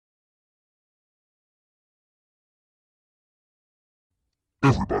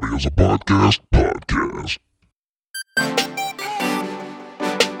Everybody has a podcast.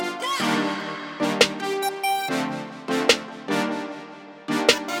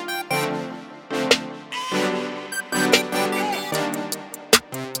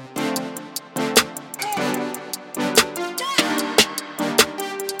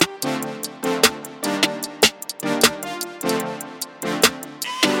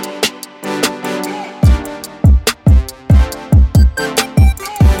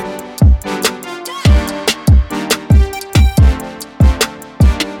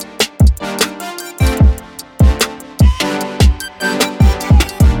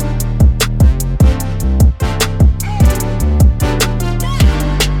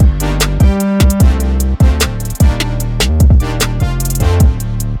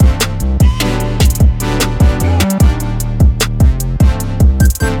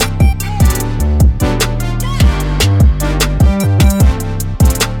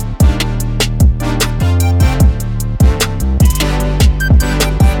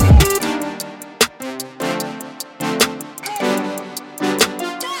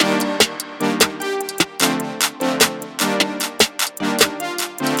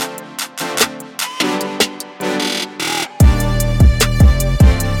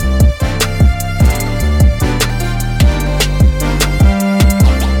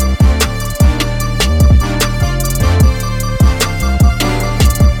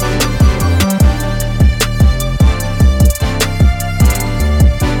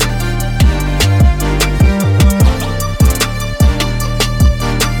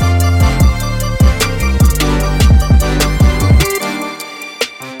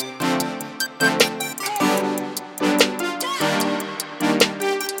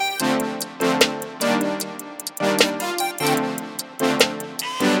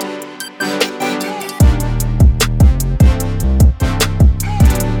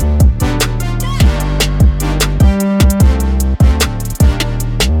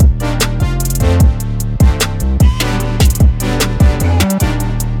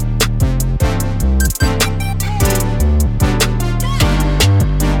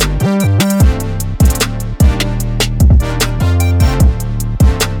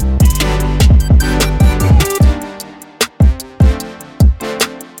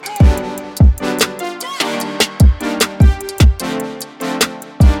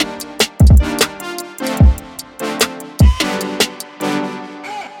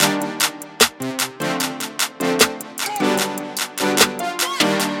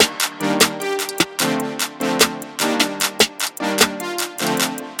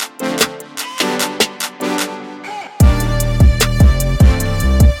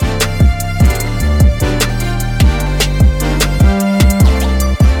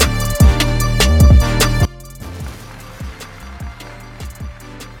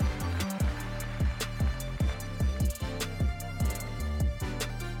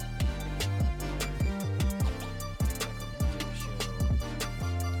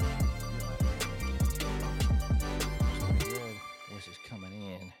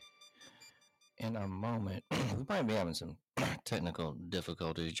 In a moment. We might be having some technical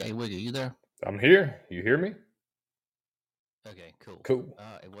difficulties. Jay Wiggy, you there? I'm here. You hear me? Okay, cool. Cool.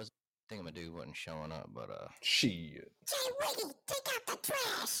 It was Thingamadoo wasn't showing up, but Shit. Jay Wiggy, take out the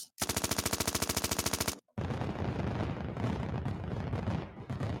trash.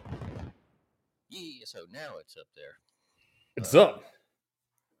 yeah. So now it's up there. It's up.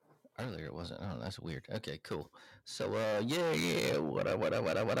 Earlier it wasn't. Oh, that's weird. Okay, cool. So yeah. What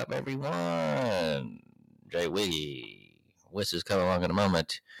up, everyone? Jay Wiggy. Wiss is coming along in a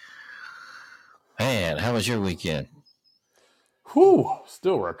moment. Man, how was your weekend? Whew.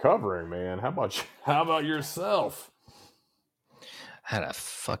 Still recovering, man. How about yourself? I had a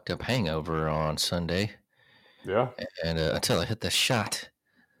fucked up hangover on Sunday. Yeah. And until I hit the shot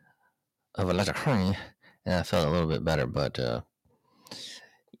of a letter and I felt a little bit better, but That's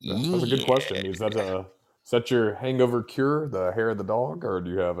a good question. Is that your hangover cure, the hair of the dog, or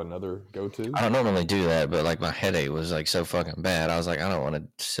do you have another go-to? I don't normally do that, but like my headache was like so fucking bad. I was like, I don't want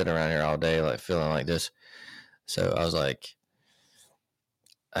to sit around here all day like feeling like this. So I was like,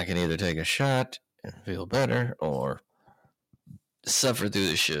 I can either take a shot and feel better or suffer through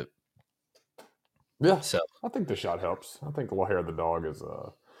this shit. Yeah. So I think the shot helps. I think the hair of the dog is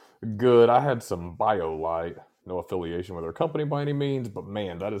good. I had some BioLite. No affiliation with our company by any means, but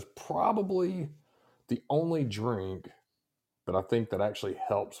man, that is probably the only drink that I think that actually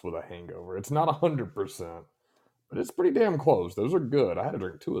helps with a hangover. It's not 100%, but it's pretty damn close. Those are good. I had to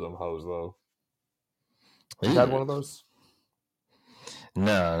drink 2 of them hoes though. You had one of those?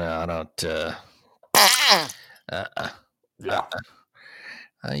 No, I don't. Yeah.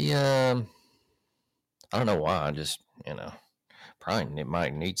 I don't know why. I just probably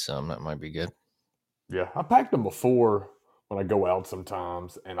might need some. That might be good. Yeah, I packed them before when I go out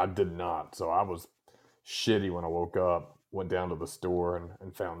sometimes, and I did not. So I was shitty when I woke up, went down to the store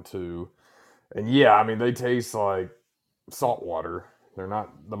and found two. And yeah, I mean, they taste like salt water. They're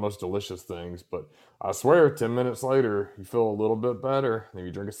not the most delicious things, but I swear, 10 minutes later, you feel a little bit better. Then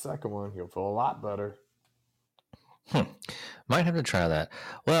you drink a second one, you'll feel a lot better. Might have to try that.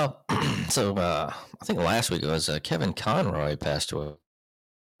 Well, so I think last week it was Kevin Conroy passed away.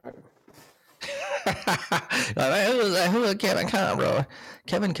 Who was Kevin Conroy?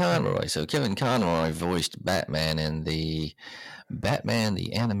 Kevin Conroy. So Kevin Conroy voiced Batman in the Batman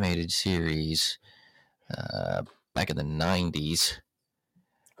the Animated Series back in the 90s.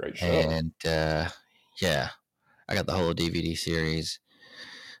 Great show. And yeah, I got the whole DVD series.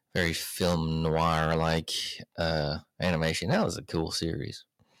 Very film noir like animation. That was a cool series.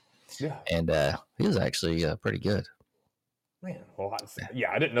 Yeah. And he was actually pretty good. Man, well,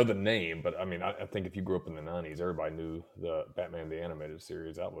 I didn't know the name, but I mean, I think if you grew up in the 90s, everybody knew the Batman the Animated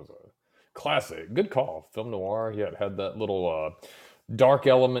Series. That was a classic. Good call. Film noir. Yeah, it had that little dark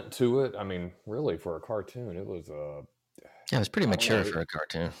element to it. I mean, really, for a cartoon, it was yeah, it was pretty mature for a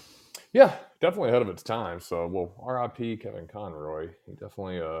cartoon. Yeah, definitely ahead of its time. So, well, R.I.P. Kevin Conroy. He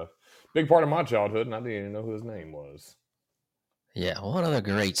definitely a big part of my childhood, and I didn't even know who his name was. Yeah, one of the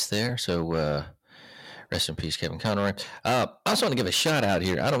greats there. So, rest in peace, Kevin Conroy. I also want to give a shout out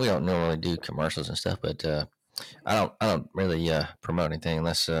here. We don't normally do commercials and stuff, but I don't really promote anything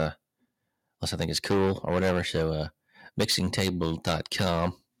unless I think it's cool or whatever. So,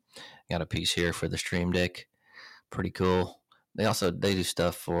 mixingtable.com got a piece here for the Stream Deck. Pretty cool. They do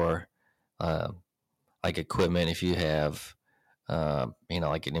stuff for like equipment if you have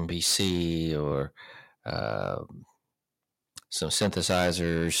like an MPC or some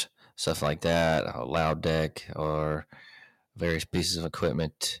synthesizers, stuff like that, a loud deck or various pieces of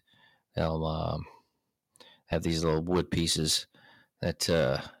equipment. They'll have these little wood pieces that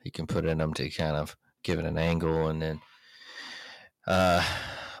you can put in them to kind of give it an angle and then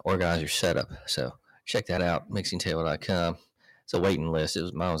organize your setup. So check that out, mixingtable.com. It's a waiting list.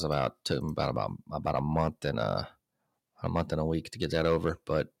 Mine was about a month and a week to get that over,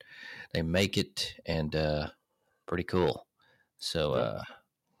 but they make it and pretty cool. So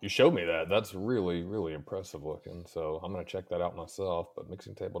you showed me that. That's really, really impressive looking. So I'm gonna check that out myself. But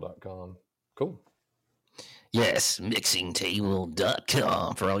mixingtable.com, cool. Yes,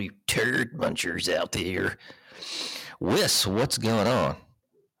 mixingtable.com for all you turd munchers out there. Wes, what's going on?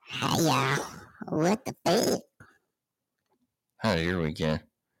 Hey, y'all. What the fuck? How's your weekend?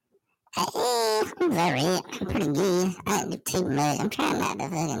 I'm pretty good. I didn't do too much. I'm trying not to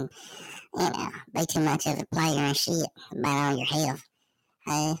fucking, be too much of a player and shit about all your health.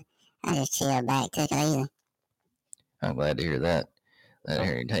 I just chill back, took it easy. I'm glad to hear that. Glad to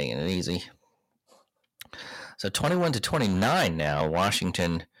hear you taking it easy. So 21-29 now,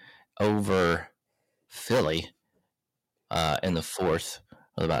 Washington over Philly in the fourth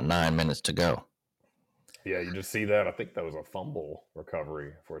with about 9 minutes to go. Yeah, you just see that. I think that was a fumble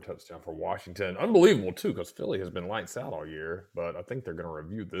recovery for a touchdown for Washington. Unbelievable, too, because Philly has been lights out all year. But I think they're going to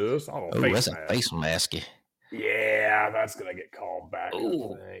review this. That's a face masky. Yeah, that's going to get called back.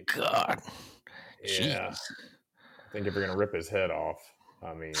 Oh, God. Yeah. Jeez. I think if you're going to rip his head off,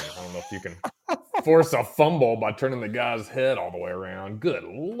 I mean, I don't know if you can force a fumble by turning the guy's head all the way around. Good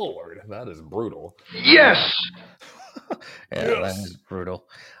Lord, that is brutal. Yes! Yeah, that is brutal.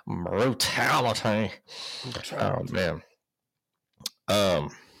 Brutality. Oh, man.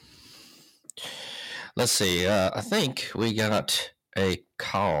 Let's see. I think we got a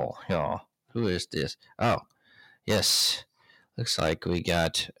call, y'all. Who is this? Oh, yes. Looks like we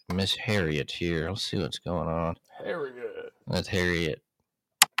got Miss Harriet here. Let's see what's going on. Harriet. That's Harriet.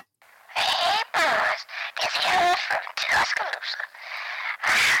 Hey, boys. It's Harriet from Tuscaloosa.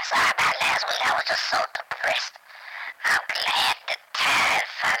 Sorry about last week. I was just so depressed. I'm glad the tide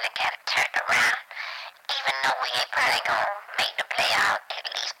finally got turned around. Even though we ain't probably gonna make the playoff, at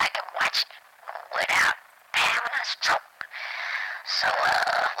least I can watch it without having a stroke. So,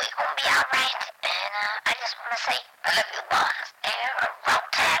 we gonna be alright. And, I just wanna say, I love you boys. And roll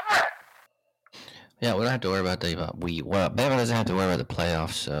tide roll. Yeah, we don't have to worry about Bama doesn't have to worry about the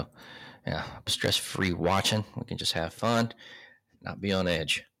playoffs, so yeah, stress-free watching. We can just have fun, not be on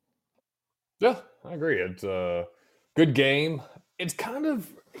edge. Yeah, I agree. It's a good game. It's kind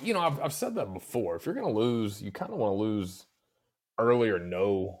of, I've said that before. If you're going to lose, you kind of want to lose early or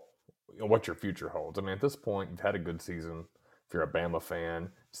know what your future holds. I mean, at this point, you've had a good season. If you're a Bama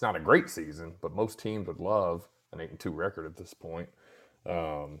fan, it's not a great season, but most teams would love an 8-2 record at this point.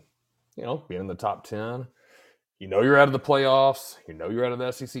 Being in the top 10, you're out of the playoffs. You're out of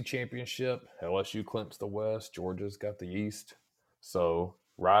the SEC championship. LSU clinches the West. Georgia's got the East. So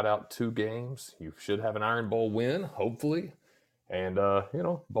ride out 2 games. You should have an Iron Bowl win, hopefully. And,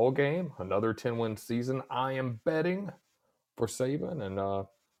 bowl game, another 10-win season. I am betting for Saban. And,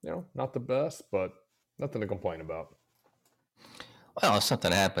 not the best, but nothing to complain about. Well, if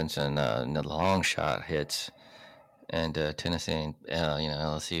something happens and the long shot hits and Tennessee and,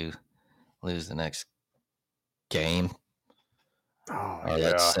 LSU lose the next game, or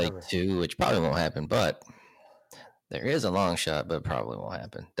let's say 2, which probably won't happen, but there is a long shot, but probably won't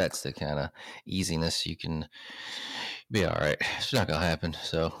happen. That's the kind of easiness you can be all right. It's not going to happen,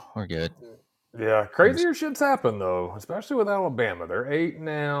 so we're good. Yeah, crazier shit's happened, though, especially with Alabama. They're 8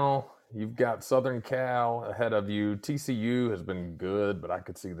 now. You've got Southern Cal ahead of you. TCU has been good, but I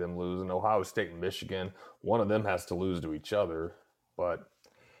could see them losing. Ohio State and Michigan, one of them has to lose to each other, but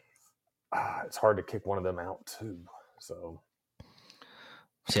it's hard to kick one of them out, too. So,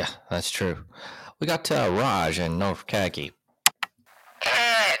 yeah, that's true. We got Raj in North Khaki.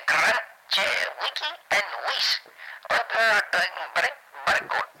 Grant, Wiki, and Whis. We're doing very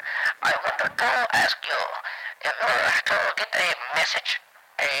good. I wanted to ask you if you were to get a message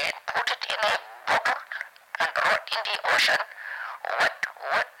and put it in a bottle and throw it in the ocean, what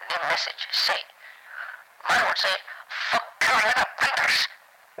would the message say? Mine would say, "Fuck Carolina Panthers."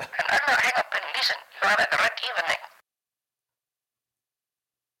 And I will hang up and listen. You have a great evening.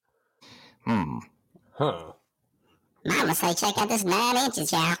 Huh. Mama say check out this 9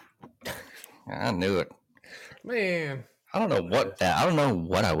 inches, y'all. I knew it. Man. I don't know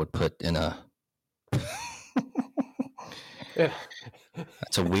what I would put in a... Yeah.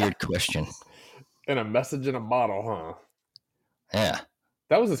 That's a weird question. And a message in a bottle, huh? Yeah.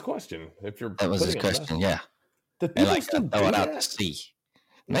 That was his question. That was his question, yeah. Did And people still throw do it out that? to sea.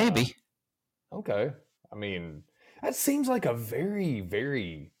 Maybe. Okay. I mean, that seems like a very,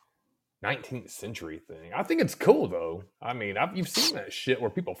 very 19th century thing. I think it's cool, though. I mean, you've seen that shit where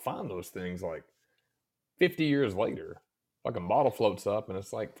people find those things like 50 years later. Like a bottle floats up and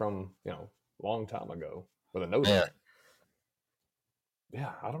it's like from, a long time ago with a note in it.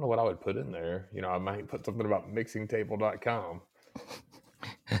 Yeah, I don't know what I would put in there. I might put something about mixingtable.com.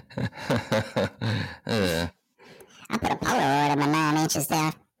 I put a Polaroid of my 9 inches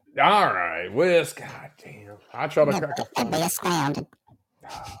there. All right, Whis. God damn. I try to crack a That'd be astounding.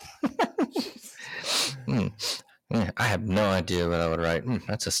 I have no idea what I would write.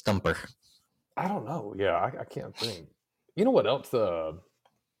 That's a stumper. I don't know. Yeah, I can't think. You know what else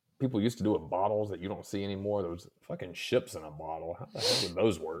people used to do with bottles that you don't see anymore? Those fucking ships in a bottle. How the hell would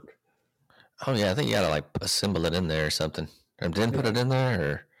those work? Oh, yeah, I think you gotta, assemble it in there or something. Or then put it in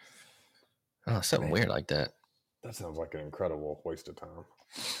there, or... something weird like that. That sounds like an incredible waste of time.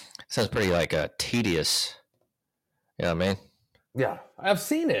 Sounds pretty, tedious. You know what I mean? Yeah, I've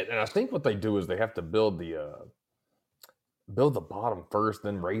seen it, and I think what they do is they have to build the bottom first,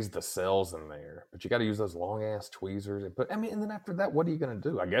 then raise the cells in there. But you got to use those long ass tweezers. And then after that, what are you going to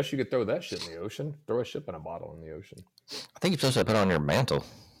do? I guess you could throw that shit in the ocean. Throw a ship in a bottle in the ocean. I think you're supposed to put it on your mantle.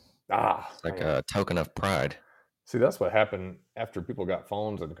 Like a token of pride. See, that's what happened after people got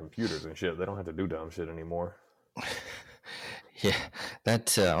phones and computers and shit. They don't have to do dumb shit anymore. Yeah,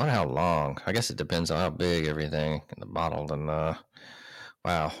 that, I wonder how long. I guess it depends on how big everything in the bottle. And,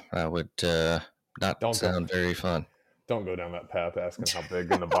 wow, that would not sound very fun. Don't go down that path asking how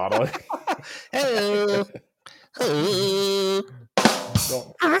big in the bottle. Hello. Hello.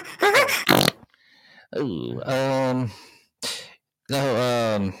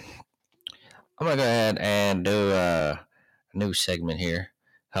 I'm gonna go ahead and do a new segment here.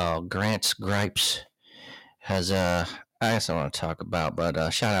 Grant's Gripes has I guess I want to talk about,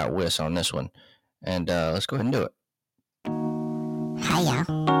 but shout out Whis on this one, and let's go ahead and do it. Hi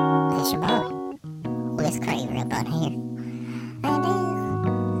y'all, it's your boy, Whis Craver up on here.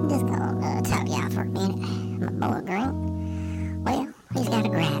 And just gonna talk to y'all for a minute. My boy Grant, well, he's got a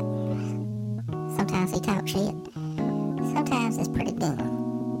gripe. Sometimes he talks shit, sometimes it's pretty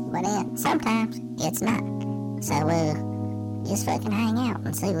dumb, but then sometimes it's not. So just fucking hang out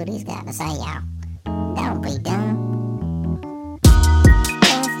and see what he's got to say, y'all. Don't be dumb.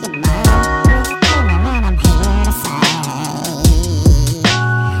 It's your boy, and I'm here to say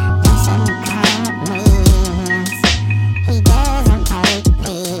there's some kind means. He doesn't take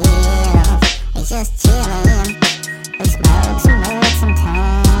pills. He's just chillin'. He smokes and works some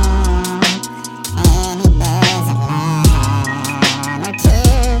time, and he does a line or two.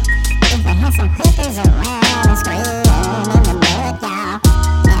 If they have some hookers around and screaming in the mud, y'all,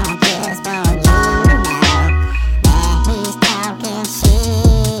 now I just want you to know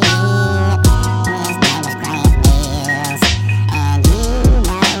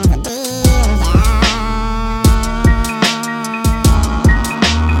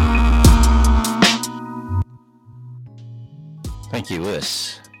Thank you,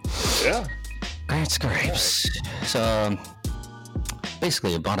 Wiss. Yeah. Grant Scrapes. So,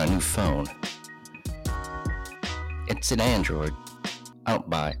 basically, I bought a new phone. It's an Android. I don't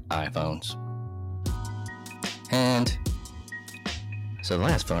buy iPhones. And so the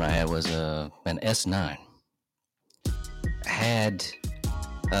last phone I had was an S9. I had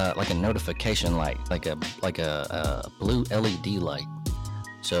like a notification light, like a blue LED light.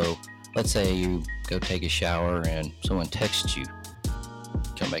 So let's say you go take a shower and someone texts you.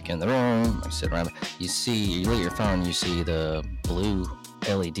 Come back in the room, sit around. You look at your phone, you see the blue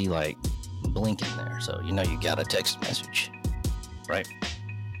LED light blinking there. So you know you got a text message, right?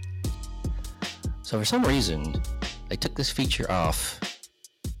 So for some reason, they took this feature off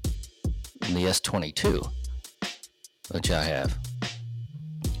in the S22, which I have.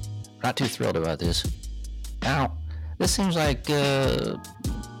 Not too thrilled about this. Now, this seems like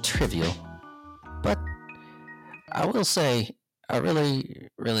trivial, but I will say I really,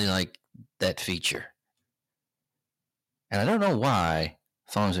 really like that feature. And I don't know why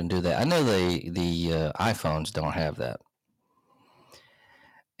phones don't do that. I know the iPhones don't have that.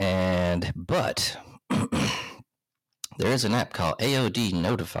 But there is an app called AOD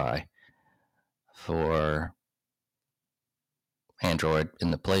Notify for Android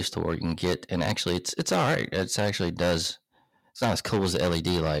in the Play Store. You can get, and actually it's all right. It's actually does. It's not as cool as the LED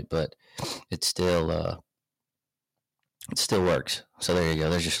light, but it still works. So there you go.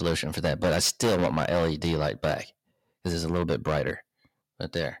 There's your solution for that. But I still want my LED light back because it's a little bit brighter.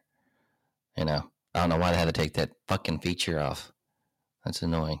 But there, I don't know why they had to take that fucking feature off. That's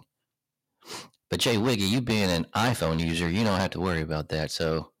annoying. But Jay Wiggy, you being an iPhone user, you don't have to worry about that.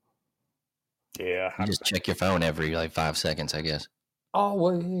 So Yeah. you just check your phone every 5 seconds, I guess.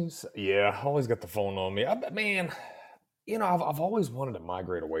 Always. Yeah. Always got the phone on me. Man, I've always wanted to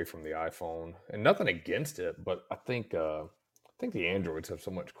migrate away from the iPhone, and nothing against it, but I think the Androids have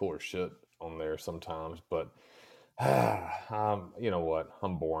so much cooler shit on there sometimes. But you know what?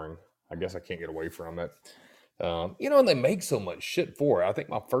 I'm boring. I guess I can't get away from it. And they make so much shit for it. I think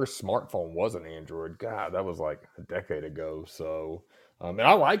my first smartphone was an Android. God, that was like a decade ago. So, and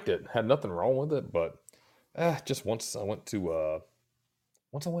I liked it. Had nothing wrong with it. But just once I went to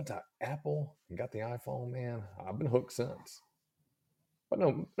Apple and got the iPhone, man, I've been hooked since. But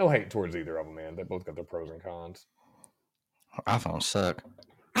no hate towards either of them, man. They both got their pros and cons. iPhones suck.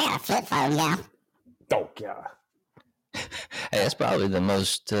 I got a flip phone, yeah. Oh, God. Hey, that's probably the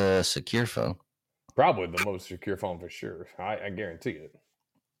most secure phone. Probably the most secure phone for sure. I guarantee it.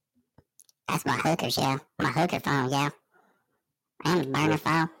 That's my hookers, yeah. My hooker phone, yeah. And a burner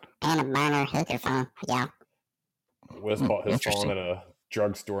phone. And a burner hooker phone, yeah. Wes bought his Interesting. phone at a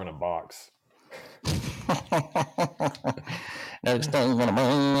drugstore in a box. Next thing gonna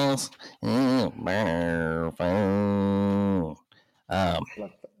boss, burner phone.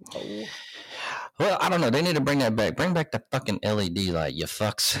 Well, I don't know. They need to bring that back. Bring back the fucking LED light, you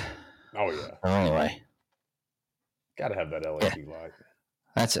fucks. Oh, yeah. Anyway, Gotta have that LED light.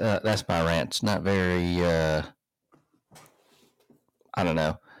 that's my rant. It's not very. I don't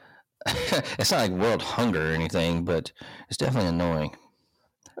know. It's not like world hunger or anything, but it's definitely annoying.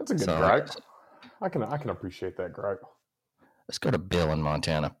 That's a good So, gripe. I can appreciate that gripe. Let's go to Bill in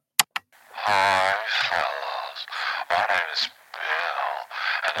Montana. Hi, fellas. My name is Bill,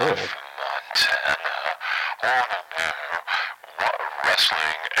 and I'm from Montana. I want to know, what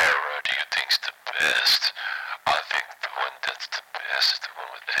wrestling era do you think's the best? I think the one that's the best is the one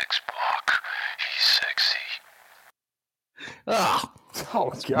with X-Pac. He's sexy. Oh, Oh,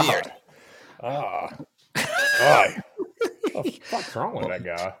 God. weird. Hi. What the fuck's wrong with that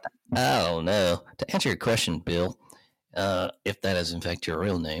guy? I don't know. To answer your question, Bill, if that is in fact your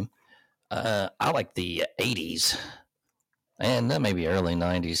real name, I like the 80s and that may be early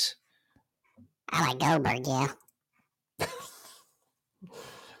 90s. I like Goldberg, yeah.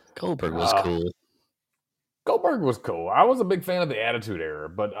 Goldberg was cool. Goldberg was cool. I was a big fan of the Attitude Era,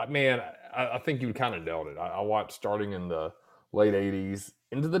 but man, I think you kind of nailed it. I watched starting in the late 80s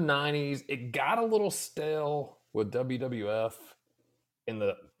into the 90s. It got a little stale with WWF in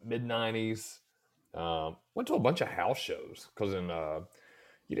the mid 90s. Went to a bunch of house shows because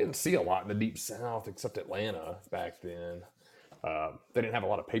you didn't see a lot in the Deep South except Atlanta back then. They didn't have a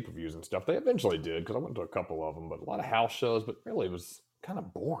lot of pay-per-views and stuff. They eventually did because I went to a couple of them, but a lot of house shows, but really it was kind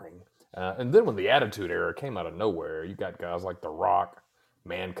of boring. And then when the Attitude Era came out of nowhere, you got guys like The Rock,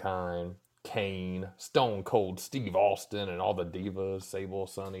 Mankind, Kane, Stone Cold Steve Austin, and all the divas, Sable,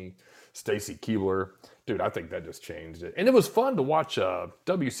 Sunny, Stacy Keibler. Dude, I think that just changed it. And it was fun to watch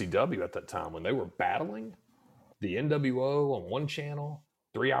WCW at that time when they were battling the NWO on one channel,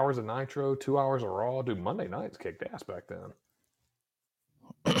 3 hours of Nitro, 2 hours of Raw. Dude, Monday nights kicked ass back then.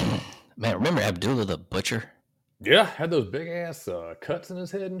 Man, remember Abdullah the Butcher? Yeah, had those big ass cuts in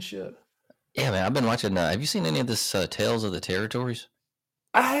his head and shit. Yeah, man, I've been watching. Have you seen any of this Tales of the Territories?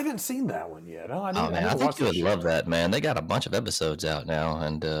 I haven't seen that one yet. Oh, I Man, I need to think watch you would that love shit. that, man. They got a bunch of episodes out now,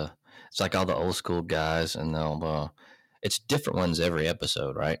 and it's like all the old school guys, and they'll it's different ones every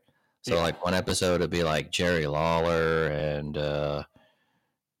episode, right? So Yeah. like one episode would be like Jerry Lawler, and I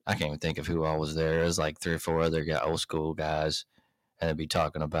can't even think of who all was there. It was like 3 or 4 other old school guys, and they'd be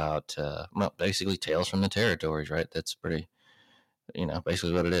talking about well, basically Tales from the Territories, right? That's pretty,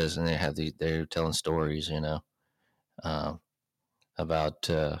 basically what it is. And they're telling stories, um, about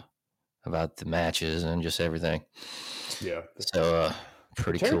the matches and just everything. Yeah. So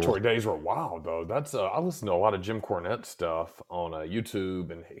pretty Territory cool. days were wild though. That's I listen to a lot of Jim Cornette stuff on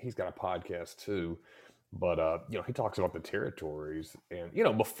YouTube, and he's got a podcast too. But he talks about the territories, and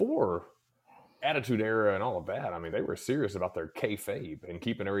before Attitude Era and all of that. I mean, they were serious about their kayfabe and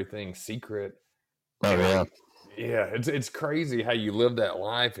keeping everything secret. Oh And yeah, yeah, it's crazy how you live that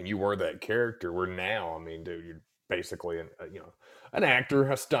life and you were that character. Where now, I mean, dude, you're basically an actor,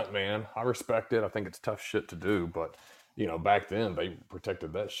 a stuntman. I respect it. I think it's tough shit to do, but back then they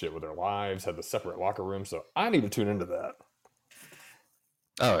protected that shit with their lives, had the separate locker room. So I need to tune into that.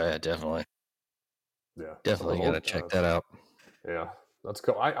 oh yeah, definitely, Yeah, definitely some of gotta those check guys. that out. Yeah, that's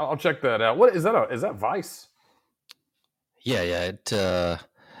cool. I'll check that out. What is that? Is that Vice? Yeah, yeah.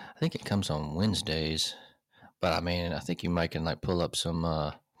 I think it comes on Wednesdays, but I mean, I think you might can like pull up some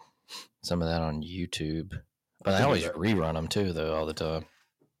of that on YouTube. But I can do always that. rerun them too, though, all the time.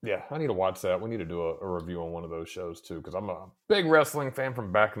 Yeah, I need to watch that. We need to do a review on one of those shows too, because I'm a big wrestling fan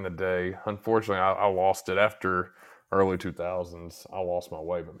from back in the day. Unfortunately, I lost it after early 2000s. I lost my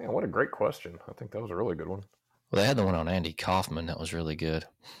way. But man, what a great question. I think that was a really good one. Well, they had the one on Andy Kaufman that was really good.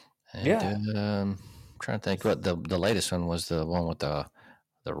 And Yeah. I'm trying to think what the latest one was, the one with the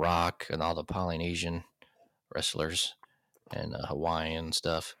Rock and all the Polynesian wrestlers and Hawaiian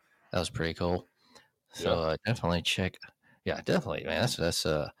stuff. That was pretty cool. So definitely check. Yeah, definitely, man. That's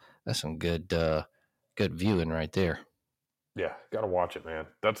some good viewing right there. Yeah, gotta watch it, man.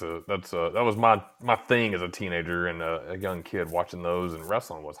 That was my thing as a teenager and a young kid, watching those. And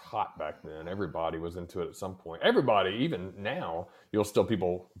wrestling was hot back then. Everybody was into it at some point. Everybody, even now, you'll still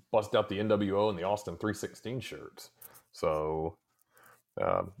people bust out the NWO and the Austin 316 shirts. So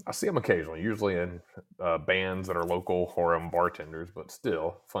I see them occasionally, usually in bands that are local or bartenders, but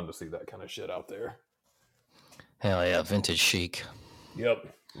still fun to see that kind of shit out there. Hell yeah, vintage chic. Yep,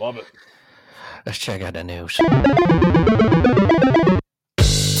 love it. Let's check out the news.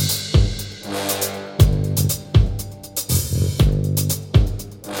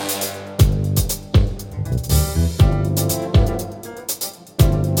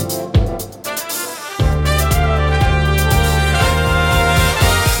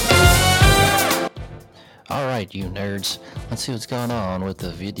 All right, you nerds, let's see what's going on with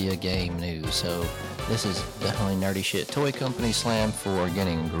the video game news. So this is definitely nerdy shit. Toy company slammed for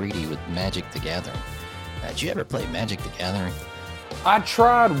getting greedy with Magic the Gathering. Did you ever play Magic the Gathering? I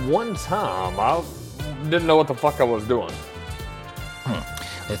tried one time. I didn't know what the fuck I was doing.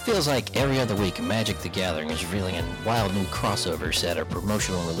 It feels like every other week Magic the Gathering is revealing a wild new crossover set or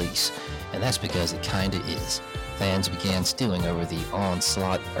promotional release, and that's because it kinda is. Fans began stewing over the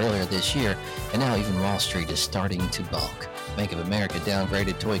onslaught earlier this year, and now even Wall Street is starting to balk. Bank of America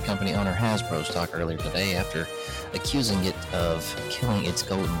downgraded toy company owner Hasbro stock earlier today after accusing it of killing its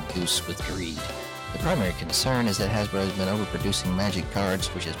golden goose with greed. The primary concern is that Hasbro has been overproducing Magic cards,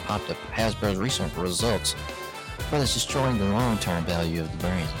 which has popped up Hasbro's recent results, but it's destroying the long-term value of the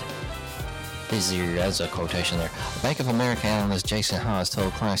brand. That's a quotation there. Bank of America analyst Jason Haas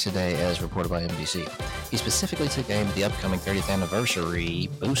told clients today, as reported by NBC. He specifically took aim at the upcoming 30th anniversary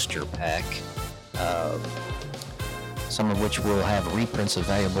booster pack, some of which will have reprints of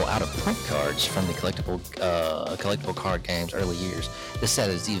valuable out-of-print cards from the collectible card game's early years. This set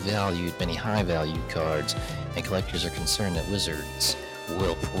has devalued many high-value cards, and collectors are concerned that Wizards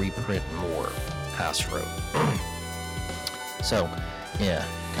will reprint more, Haas wrote. So, yeah,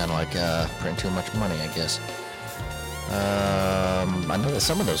 kind of like printing too much money, I guess. I know that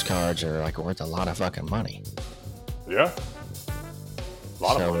some of those cards are like worth a lot of fucking money. Yeah. A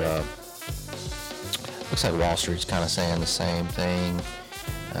lot of money. Looks like Wall Street's kind of saying the same thing.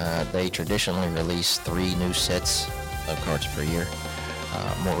 They traditionally release 3 new sets of cards per year.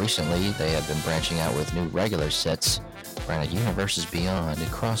 More recently, they have been branching out with new regular sets, branded Universes Beyond, and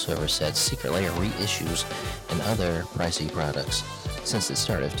crossover sets, Secret Lair reissues, and other pricey products. Since the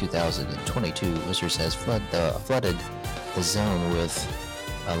start of 2022, Wizards has flooded the zone with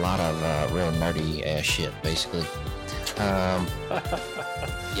a lot of real nerdy ass shit, basically. Yeah,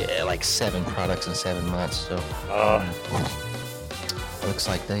 like 7 products in 7 months. So looks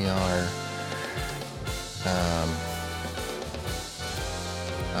like they are.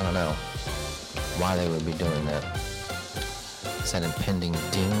 I don't know why they would be doing that. Is that impending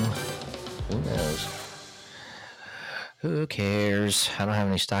doom? Who knows? Who cares? I don't have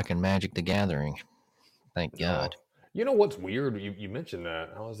any stock in Magic the Gathering. Thank God. You know what's weird? You mentioned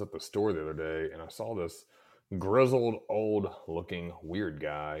that. I was at the store the other day and I saw this grizzled, old looking weird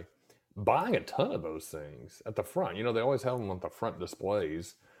guy buying a ton of those things at the front. You know, they always have them on the front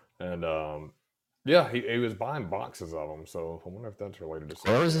displays. And yeah, he was buying boxes of them. So I wonder if that's related to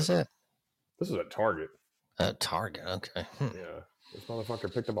something. Where was this at? This is at Target. Target. Okay. Yeah. This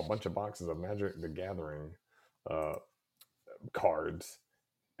motherfucker picked up a bunch of boxes of Magic the Gathering cards.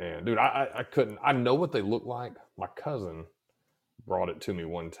 And dude, I couldn't. I know what they look like. My cousin brought it to me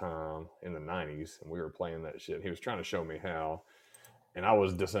one time in the 90s, and we were playing that shit. He was trying to show me how, and I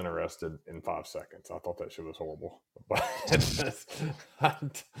was disinterested in 5 seconds. I thought that shit was horrible. But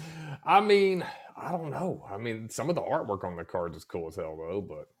I mean, I don't know. I mean, some of the artwork on the cards is cool as hell, though.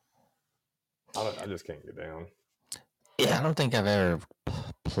 But I just can't get down. Yeah, I don't think I've ever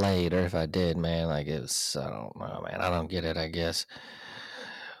played, or if I did, man, like I don't know, man. I don't get it, I guess.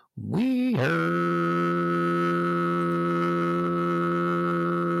 Weird.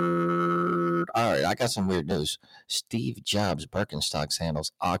 All right, I got some weird news. Steve Jobs Birkenstock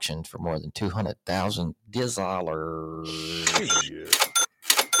sandals auctioned for more than $200,000. Shit.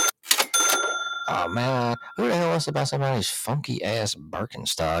 Oh man, who the hell wants to buy somebody's funky ass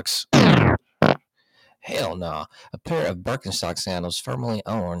Birkenstocks? Hell no. A pair of Birkenstock sandals formerly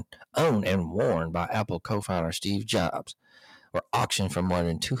owned and worn by Apple co-founder Steve Jobs were auctioned for more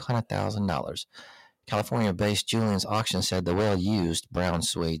than $200,000. California-based Julian's Auction said the well-used brown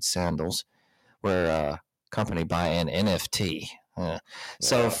suede sandals were accompanied by an NFT.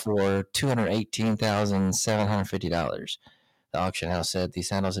 Sold for $218,750. The auction house said these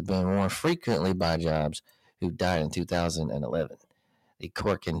sandals had been worn frequently by Jobs, who died in 2011. The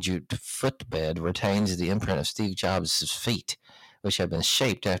cork and jute footbed retains the imprint of Steve Jobs' feet, which have been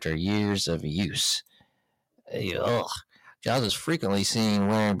shaped after years of use. Ugh. Jobs was frequently seen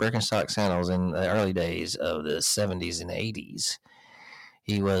wearing Birkenstock sandals in the early days of the 70s and 80s.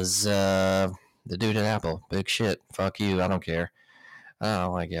 He was the dude at Apple. Big shit. Fuck you. I don't care. I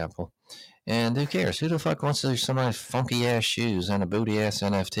don't like Apple. And who cares? Who the fuck wants to do somebody's funky ass shoes and a booty ass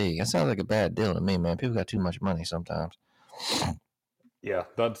NFT? That sounds like a bad deal to me, man. People got too much money sometimes. Yeah,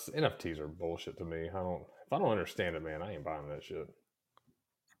 that's NFTs are bullshit to me. If I don't understand it, man, I ain't buying that shit.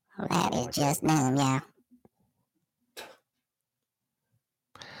 That is just dumb, yeah.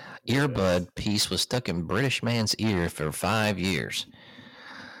 Earbud piece was stuck in British man's ear for 5 years.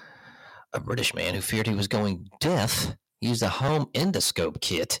 A British man who feared he was going deaf used a home endoscope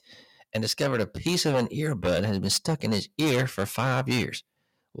kit and discovered a piece of an earbud had been stuck in his ear for 5 years.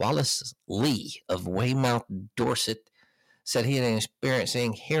 Wallace Lee of Weymouth, Dorset, said he had been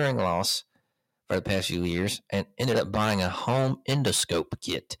experiencing hearing loss for the past few years and ended up buying a home endoscope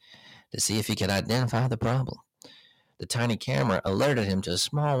kit to see if he could identify the problem. The tiny camera alerted him to a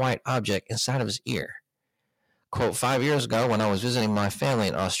small white object inside of his ear. Quote, 5 years ago when I was visiting my family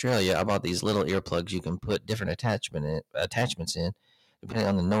in Australia, I bought these little earplugs you can put different attachments in, depending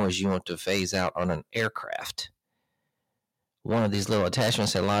on the noise you want to phase out on an aircraft. One of these little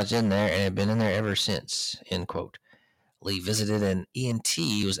attachments had lodged in there and had been in there ever since, end quote. Lee visited an ENT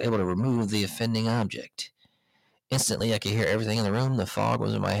who was able to remove the offending object. Instantly, I could hear everything in the room. The fog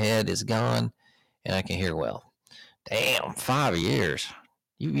was in my head. It's gone, and I can hear well. Damn, 5 years.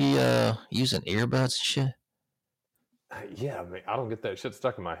 You be using earbuds and shit? Yeah, I mean, I don't get that shit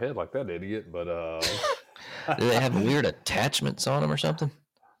stuck in my head like that idiot, but Do they have weird attachments on them or something?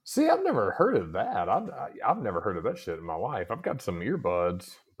 see, I've never heard of that. I've never heard of that shit in my life. I've got some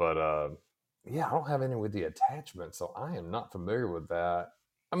earbuds, but yeah, I don't have any with the attachment, so I am not familiar with that.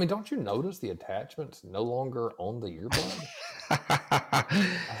 I mean, don't you notice the attachment's no longer on the earbud?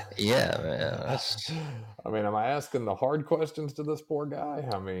 Yeah, man. I mean, am I asking the hard questions to this poor guy?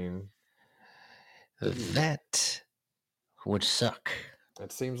 I mean, that would suck.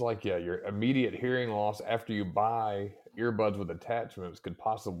 it seems like, yeah, your immediate hearing loss after you buy earbuds with attachments could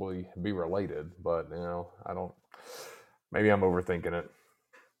possibly be related, but, you know, maybe I'm overthinking it.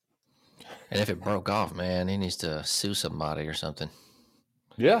 And if it broke off, man, he needs to sue somebody or something.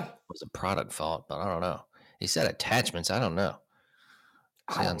 Yeah. It was a product fault, but I don't know. He said attachments. I don't know.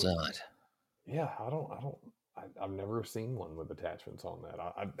 Sounds odd. Yeah, I've never seen one with attachments on that.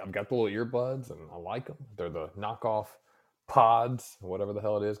 I've got the little earbuds and I like them. They're the knockoff pods, whatever the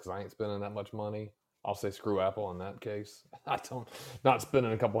hell it is, because I ain't spending that much money. I'll say screw Apple in that case. I don't not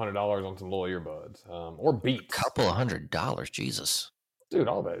spending a couple $100 on some little earbuds or Beats, Couple of $100, Jesus. dude.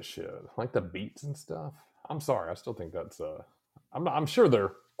 All that shit, like the Beats and stuff. I'm sorry, I still think that's I'm sure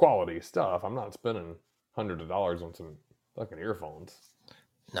they're quality stuff. I'm not spending hundreds of dollars on some fucking earphones.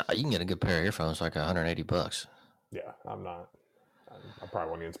 No, you can get a good pair of earphones for like $180. Yeah, I'm not. I probably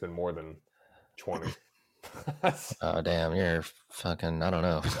won't even spend more than 20. Oh damn, you're fucking. I don't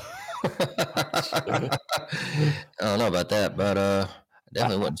know. I don't know about that, but I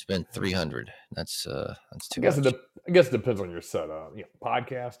definitely wouldn't spend 300. That's too much. I guess it depends on your setup.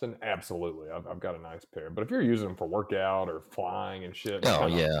 Podcasting, absolutely. I've got a nice pair, but if you're using them for workout or flying and shit, Oh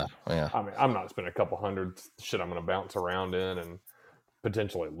yeah. I mean, I'm not spending a couple hundred shit I'm going to bounce around in and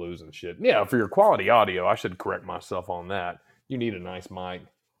potentially losing shit. Yeah, for your quality audio, I should correct myself on that. You need a nice mic,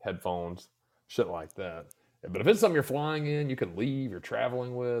 headphones, shit like that. But if it's something you're flying in, you can leave, you're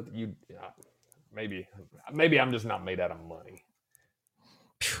traveling with, maybe I'm just not made out of money.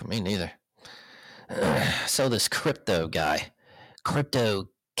 Phew, me neither. So this crypto guy, crypto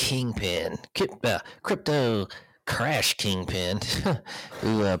kingpin, crypto crash kingpin,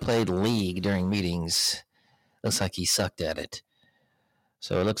 who played League during meetings, looks like he sucked at it.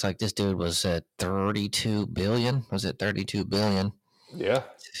 So it looks like this dude was at 32 billion. Was it 32 billion? Yeah.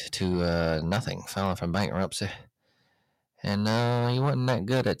 To nothing, filing for bankruptcy. And he wasn't that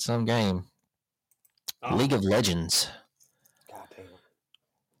good at some game. League of Legends. God damn.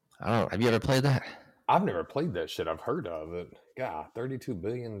 I don't know. Have you ever played that? I've never played that shit. I've heard of it. God, 32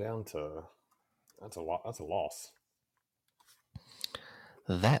 billion down to that's a lot. That's a loss.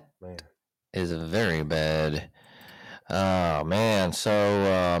 That Man. is very bad. Oh man.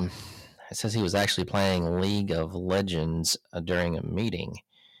 So it says he was actually playing League of Legends during a meeting.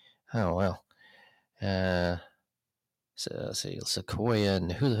 Oh well. So let's see, Sequoia,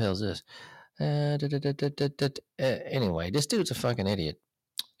 and who the hell is this? Anyway, this dude's a fucking idiot.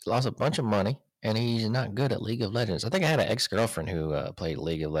 He lost a bunch of money, and he's not good at League of Legends. I think I had an ex-girlfriend who played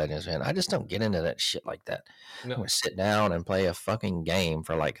League of Legends, man. I just don't get into that shit like that. No. I'm going to sit down and play a fucking game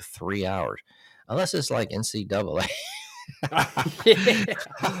for like 3 hours. Unless it's like NCAA.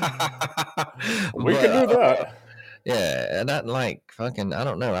 We can do that. Yeah, and not like fucking, I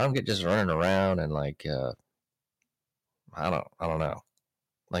don't know. I don't get just running around and like, I don't know.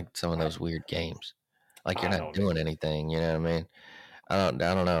 Like some of those weird games. Like you're not doing anything, you know what I mean? I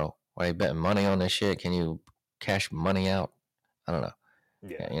don't know. Why are you betting money on this shit? Can you cash money out? I don't know.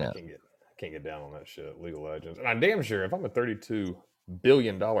 Yeah, you know. I can't get down on that shit. League of Legends. And I'm damn sure if I'm a $32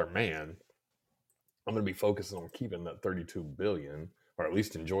 billion man, I'm gonna be focusing on keeping that 32 billion, or at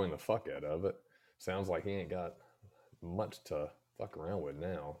least enjoying the fuck out of it. Sounds like he ain't got much to fuck around with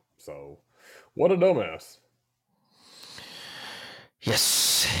now. So what a dumbass.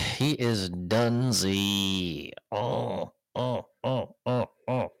 Yes, he is Dunzy.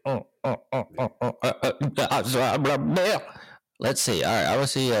 Let's see. All right, I want to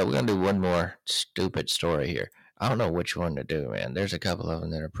see. We're gonna do one more stupid story here. I don't know which one to do, man. There's a couple of them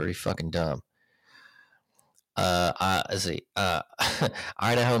that are pretty fucking dumb. Let's see.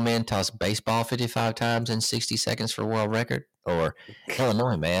 Idaho man tossed baseball 55 times in 60 seconds for world record. Or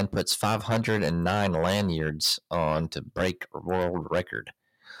Illinois man puts 509 lanyards on to break world record.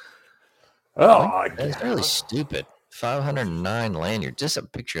 Oh, That's really stupid. 509 lanyards. Just a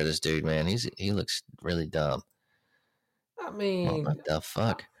picture of this dude, man. He looks really dumb. I mean, what the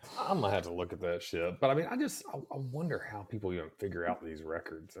fuck? I'm gonna have to look at that shit. But I mean, I wonder how people even figure out these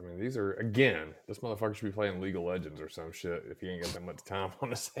records. I mean, these are, again, this motherfucker should be playing League of Legends or some shit if he ain't got that much time on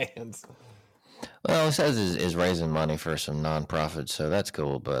his hands. Well, it says is raising money for some nonprofits, so that's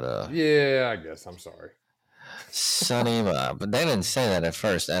cool. But yeah, I guess. I'm sorry. Sonny, but they didn't say that at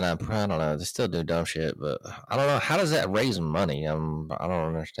first, and I don't know. They still do dumb shit, but I don't know. How does that raise money? I don't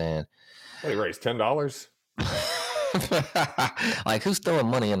understand. What, he raised $10? Like, who's throwing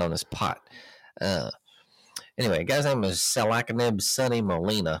money in on this pot? Anyway, guy's name is Salakanib Sonny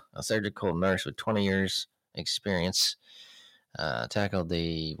Molina, a surgical nurse with 20 years experience. Tackled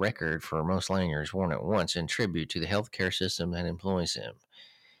the record for most lanyards worn at once in tribute to the healthcare system that employs him.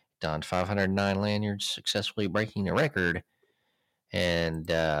 Donned 509 lanyards, successfully breaking the record, and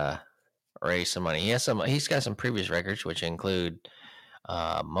raised some money. He's got some previous records, which include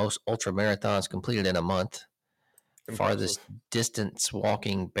most ultra marathons completed in a month, farthest distance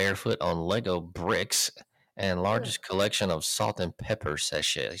walking barefoot on Lego bricks, and largest collection of salt and pepper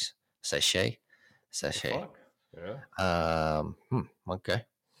sachets. Sachet. Yeah. Okay.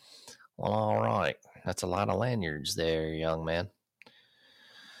 Well, all right. That's a lot of lanyards there, young man.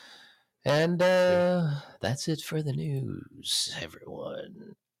 And that's it for the news,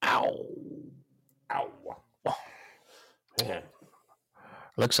 everyone. Ow. Ow. Man.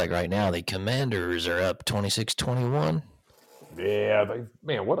 Looks like right now the Commanders are up 26-21. Yeah,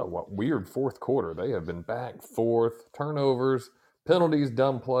 what a weird fourth quarter. They have been back fourth, turnovers, penalties,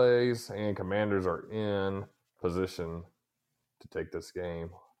 dumb plays, and Commanders are in position to take this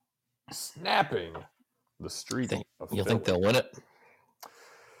game, snapping the streak of You think Philly. they'll win it?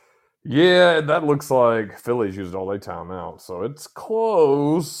 Yeah, that looks like Philly's used all their timeout, so it's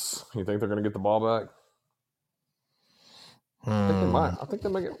close. You think they're going to get the ball back? I think they might. I think they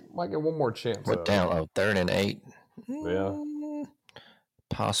might get one more chance. We're down 3rd and 8. Yeah.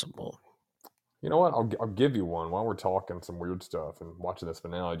 Possible. You know what? I'll give you one while we're talking some weird stuff and watching this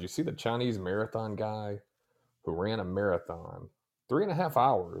finale. Did you see the Chinese marathon guy who ran a marathon 3.5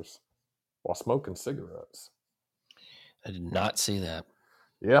 hours while smoking cigarettes? I did not see that.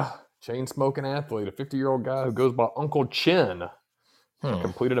 Yeah, chain smoking athlete, a 50-year-old guy who goes by Uncle Chin.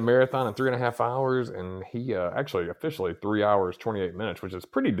 Completed a marathon in 3.5 hours, and he actually officially 3 hours 28 minutes, which is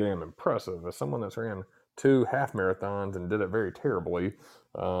pretty damn impressive. As someone that's ran 2 half marathons and did it very terribly,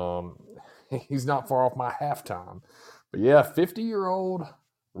 he's not far off my halftime. But yeah, 50-year-old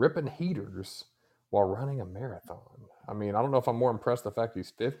ripping heaters while running a marathon. I mean, I don't know if I'm more impressed the fact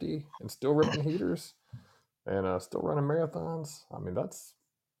he's 50 and still ripping heaters and still running marathons. I mean, I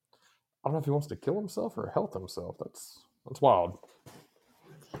don't know if he wants to kill himself or health himself. That's wild.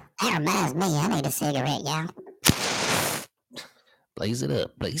 That reminds me, I need a cigarette, y'all. Blaze it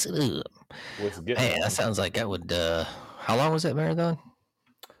up. Blaze it up. Man, that sounds like that would... how long was that marathon?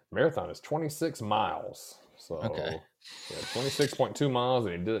 Marathon is 26 miles. So, okay. Yeah, 26.2 miles,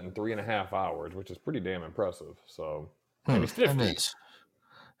 and he did it in 3.5 hours, which is pretty damn impressive. So, and he's 50.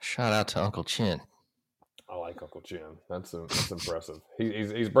 Shout out to Uncle Chin. I like Uncle Chin. That's impressive.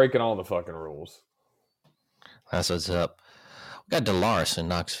 He's breaking all the fucking rules. That's what's up. We got Dolores in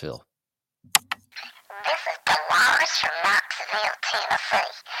Knoxville. This is Dolores from Knoxville,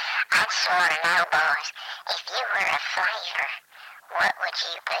 Tennessee. I just want to know, boys, if you were a flavor, what would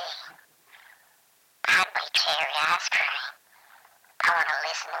you be? I'd be cherry ice cream. I want to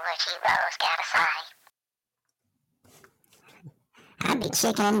listen to what you boys got to say. I'd be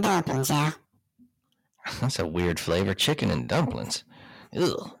chicken and dumplings, y'all. That's a weird flavor. Chicken and dumplings.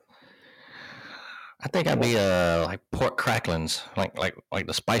 Ugh. I think I'd be like pork cracklings, like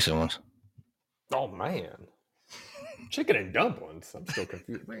the spicy ones. Oh man, chicken and dumplings. I'm still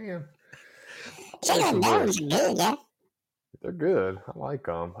confused, man. Chicken and dumplings are good, yeah. They're good. I like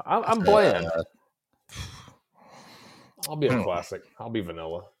them. I'm bland. I'll be a classic. I'll be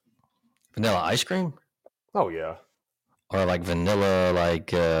vanilla. Vanilla ice cream? Oh yeah. Or like vanilla,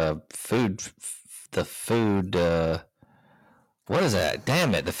 like food. The food. What is that?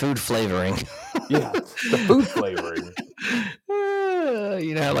 Damn it! The food flavoring. Yeah, the food flavoring.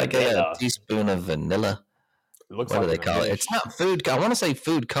 You know, like a teaspoon of vanilla. It looks what like do they call it? It's not food. I want to say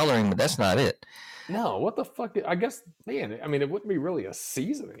food coloring, but that's not it. No, what the fuck? I guess, man. I mean, it wouldn't be really a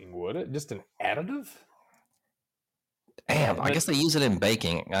seasoning, would it? Just an additive. Damn, I guess they use it in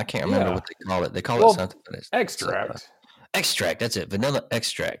baking. I can't remember what they call it. They call it something. But it's extract. Extract. That's it. Vanilla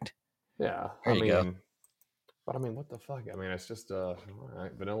extract. Yeah, there you go. But I mean, what the fuck? I mean, it's just all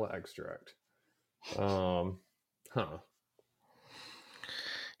right, vanilla extract. Huh.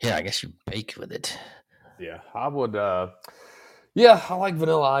 Yeah, I guess you bake with it. Yeah, I would. Yeah, I like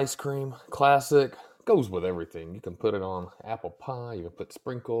vanilla ice cream. Classic. Goes with everything. You can put it on apple pie. You can put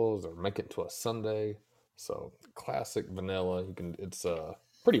sprinkles or make it into a sundae. So classic vanilla. You can. It's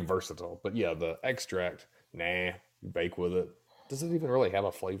pretty versatile. But yeah, the extract. Nah, you bake with it. Does it even really have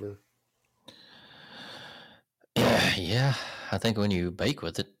a flavor? Yeah, I think when you bake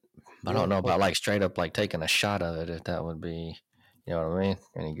with it. I don't know about like straight up like taking a shot of it, if that would be, you know what I mean?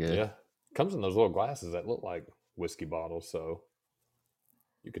 Any good. Yeah. Comes in those little glasses that look like whiskey bottles, so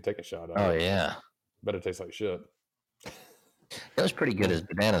you could take a shot of it. Oh, yeah. Bet it tastes like shit. That was pretty good as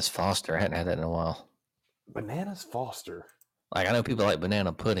Bananas Foster. I hadn't had that in a while. Bananas Foster? Like, I know people like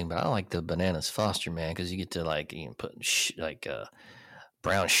banana pudding, but I like the Bananas Foster, man, because you get to like put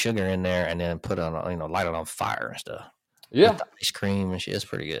brown sugar in there and then put on, light it on fire and stuff. Yeah. With the ice cream and shit. It's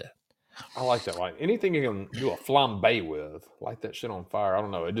pretty good. I like that. Like anything you can do a flambe with, light that shit on fire. I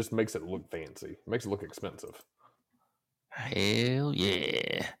don't know. It just makes it look fancy. It makes it look expensive. Hell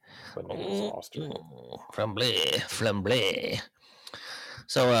yeah. Bananas Foster. Flambe.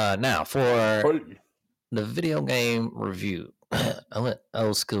 So now for the video game review, I went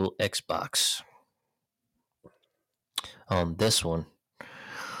old school Xbox. On this one,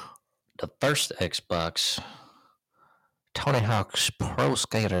 the first Xbox, Tony Hawk's Pro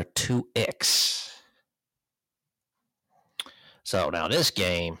Skater 2X. So now this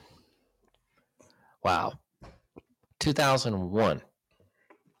game, Wow. 2001.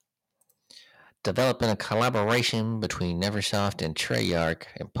 Developed in a collaboration between Neversoft and Treyarch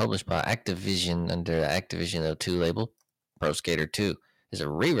and published by Activision under the Activision O2 label, Pro Skater 2 is a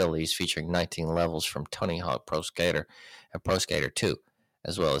re-release featuring 19 levels from Tony Hawk Pro Skater and Pro Skater 2,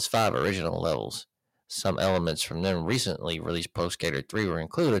 as well as 5 original levels. Some elements from then recently released Pro Skater 3 were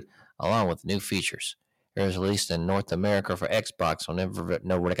included, along with new features. It was released in North America for Xbox on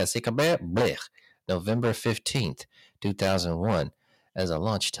November 15th, 2001, as a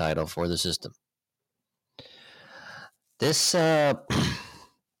launch title for the system. This, I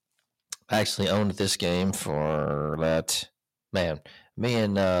actually owned this game for that, man, me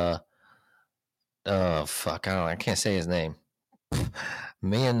and, I can't say his name.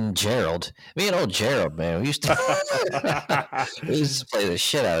 Me and old Gerald, man, we used to play the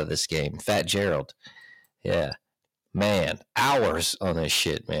shit out of this game, Fat Gerald. Yeah, man, hours on this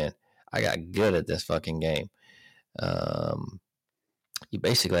shit, man. I got good at this fucking game. You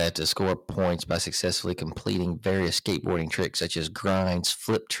basically have to score points by successfully completing various skateboarding tricks such as grinds,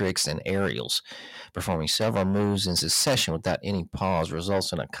 flip tricks, and aerials. Performing several moves in succession without any pause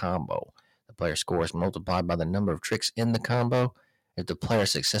results in a combo. The player score is multiplied by the number of tricks in the combo. If the player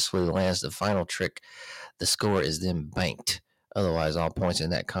successfully lands the final trick, the score is then banked. Otherwise, all points in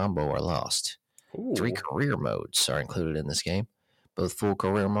that combo are lost. Ooh. 3 career modes are included in this game. Both full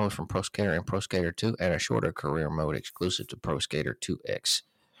career modes from Pro Skater and Pro Skater 2, and a shorter career mode exclusive to Pro Skater 2X.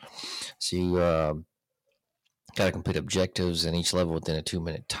 So you got to complete objectives in each level within a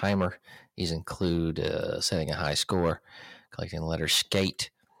 2-minute timer. These include setting a high score, collecting the letter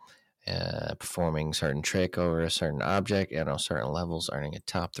skate, performing certain trick over a certain object, and on certain levels earning a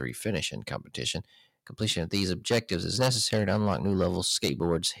top 3 finish in competition. Completion of these objectives is necessary to unlock new levels,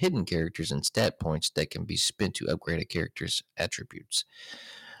 skateboards, hidden characters, and stat points that can be spent to upgrade a character's attributes.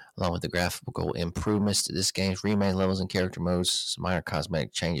 Along with the graphical improvements to this game's remade levels and character modes, some minor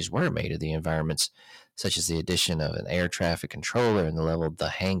cosmetic changes were made to the environments, such as the addition of an air traffic controller in the level The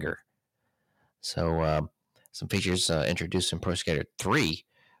Hangar. So, some features introduced in Pro Skater 3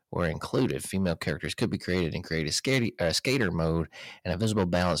 were included. Female characters could be created in creative skater mode, and a visible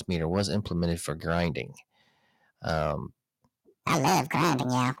balance meter was implemented for grinding. I love grinding,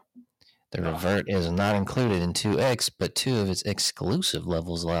 y'all. The revert is not included in 2X, but 2 of its exclusive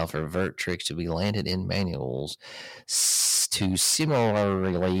levels allow for revert tricks to be landed in manuals to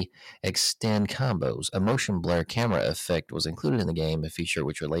similarly extend combos. A motion blur camera effect was included in the game, a feature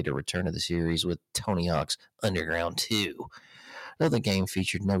which would later return to the series with Tony Hawk's Underground 2. Though the game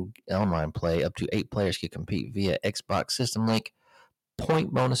featured no online play, up to 8 players could compete via Xbox System Link.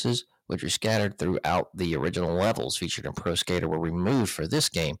 Point bonuses, which were scattered throughout the original levels featured in Pro Skater, were removed for this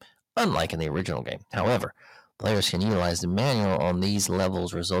game, unlike in the original game. However, players can utilize the manual on these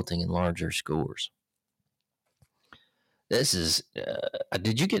levels, resulting in larger scores. This is...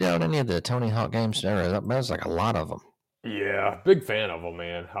 did you get out any of the Tony Hawk games? There was like a lot of them. Yeah, big fan of them,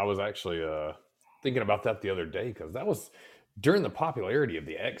 man. I was actually thinking about that the other day because that was during the popularity of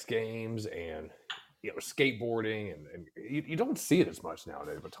the X Games and skateboarding, and you don't see it as much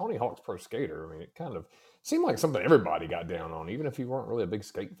nowadays. But Tony Hawk's Pro Skater, I mean, it kind of seemed like something everybody got down on, even if you weren't really a big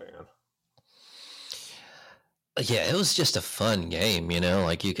skate fan. Yeah, it was just a fun game,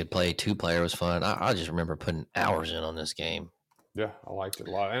 like you could play 2-player was fun. I just remember putting hours in on this game. Yeah, I liked it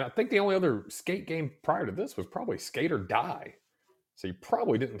a lot. And I think the only other skate game prior to this was probably Skate or Die. So you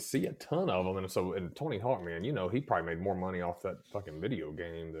probably didn't see a ton of them. And so, and Tony Hawk, man, he probably made more money off that fucking video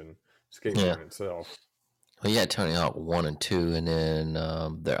game than skateboarding itself. Well, you had Tony Hawk 1 and 2, and then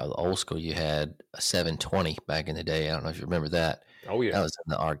the old school, you had a 720 back in the day. I don't know if you remember that. Oh, yeah. That was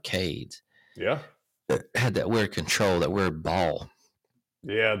in the arcades. Yeah. It had that weird control, that weird ball.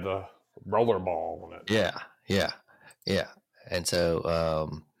 Yeah, the roller ball on it. Yeah. And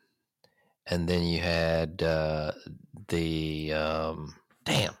so, and then you had that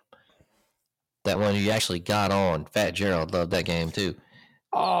one you actually got on. Fat Gerald loved that game too.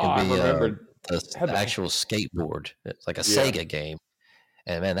 Oh, I remember the actual skateboard. It's like a Sega game.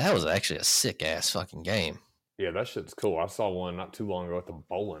 And man, that was actually a sick ass fucking game. Yeah, that shit's cool. I saw one not too long ago at the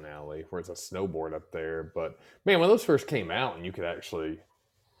bowling alley where it's a snowboard up there. But man, when those first came out and you could actually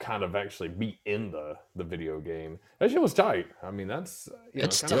be in the video game, that shit was tight. I mean, that's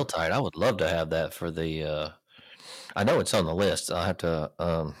it's still tight. I would love to have that for the. I know it's on the list. I'll have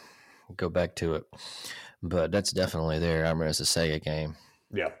to go back to it, but that's definitely there. I remember it's a Sega game.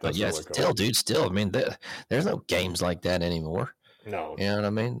 Yeah, but yeah, really still, cool. Dude, still. I mean, there's no games like that anymore. No, you know what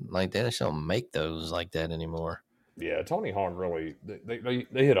I mean? Like they just don't make those like that anymore. Yeah, Tony Hawk really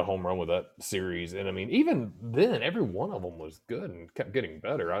they hit a home run with that series, and I mean even then every one of them was good and kept getting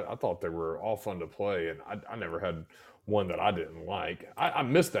better. I thought they were all fun to play, and I never had one that I didn't like. I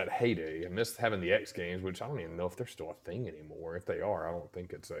missed that heyday. I missed having the X Games, which I don't even know if they're still a thing anymore. If they are, I don't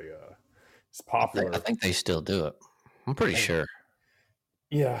think it's I popular. think they still do it. I'm pretty I, sure.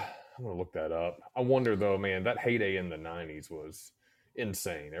 yeah, I'm gonna look that up. I wonder though, man, that heyday in the '90s was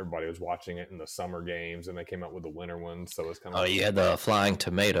insane. Everybody was watching it in the summer games, and they came out with the winter ones, so it's kind of Oh, like you had the flying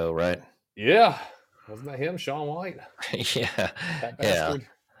tomato, right? yeah. Wasn't that him, Sean White? Yeah, That yeah, bastard.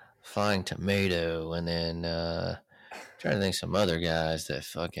 flying tomato, and then trying to think some other guys that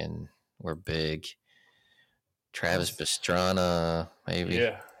fucking were big. Travis Pastrana, maybe.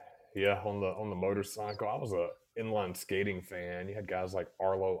 Yeah, yeah. On the motorcycle, I was a inline skating fan. You had guys like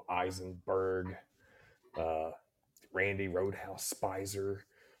Arlo Eisenberg, uh, Randy Roadhouse Spicer.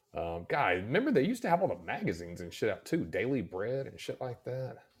 Guy, remember they used to have all the magazines and shit out too, Daily Bread and shit like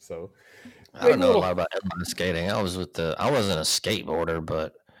that. So I big don't know a lot little about inline skating. I wasn't a skateboarder,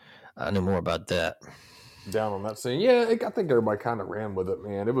 but I knew more about that. down on that scene. Yeah, I think everybody kind of ran with it,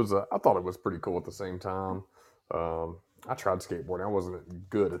 man. It was I thought it was pretty cool at the same time. I tried skateboarding. I wasn't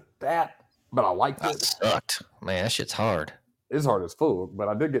good at that, but I liked I it. sucked, man. That shit's hard. It's hard as fuck, but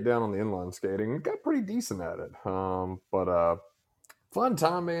I did get down on the inline skating and got pretty decent at it. But fun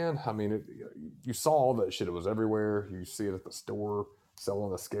time, man. I mean, you saw all that shit. It was everywhere. You see it at the store,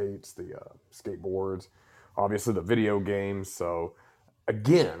 selling the skates, the skateboards, obviously the video games. So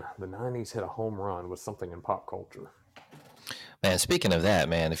again, the '90s hit a home run with something in pop culture. Man, speaking of that,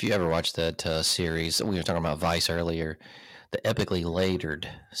 man, if you ever watched that series, we were talking about Vice earlier, the Epically Latered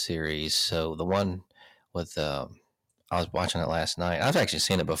series. So the one with, I was watching it last night. I've actually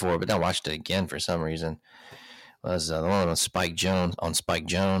seen it before, but then I watched it again for some reason. Was the one on Spike Jones.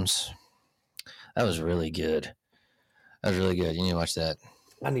 That was really good. That was really good. You need to watch that.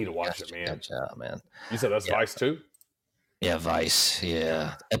 I need to watch it, man. Good job, man. You said that's Yeah. Vice too? Yeah, Vice.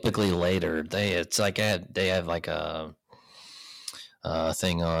 Yeah, Epically Latered. They have like a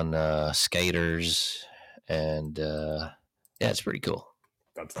thing on skaters, and yeah, it's pretty cool.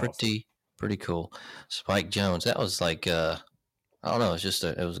 That's awesome. Pretty cool. Spike Jones. That was like I don't know. It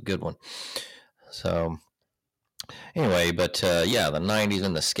was a good one. So anyway, but yeah, the '90s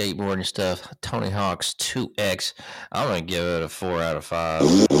and the skateboard and stuff. Tony Hawk's 2X. I'm gonna give it a 4 out of 5,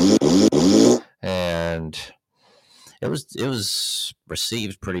 and it was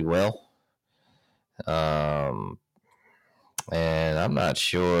received pretty well. And I'm not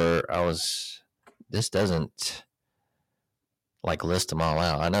sure. This doesn't like list them all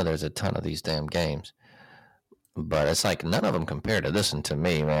out. I know there's a ton of these damn games, but it's like none of them compare to this one to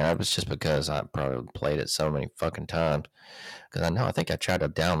me, man. It was just because I probably played it so many fucking times. Because I think I tried to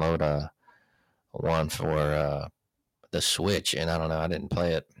download one for the Switch, and I don't know, I didn't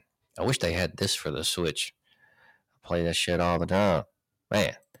play it. I wish they had this for the Switch. I play that shit all the time,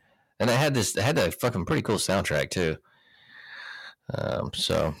 man. And they had that fucking pretty cool soundtrack too.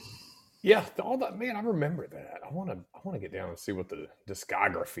 So Yeah, all that, man. I remember that. I want to get down and see what the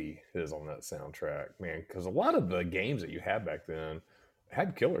discography is on that soundtrack, man. Because a lot of the games that you had back then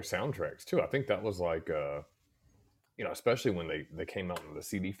had killer soundtracks too. I think that was like, especially when they came out in the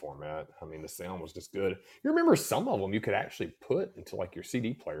CD format. I mean, the sound was just good. You remember some of them you could actually put into like your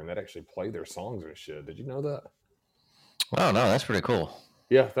CD player and they'd actually play their songs and shit. Did you know that? oh no, that's pretty cool.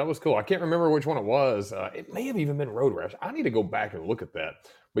 Yeah, that was cool. I can't remember which one it was. It may have even been Road Rash. I need to go back and look at that.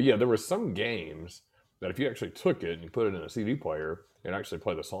 But yeah, there were some games that if you actually took it and you put it in a CD player, it actually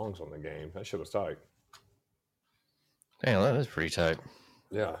play the songs on the game. That shit was tight. Damn, that is pretty tight.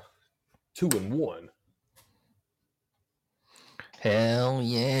 Yeah. 2-in-1. Hell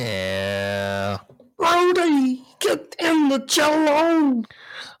yeah. Rudy, get in the cello.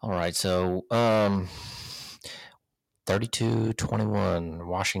 All right, so 32-21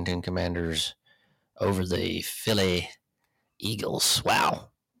 Washington Commanders over the Philly Eagles. Wow.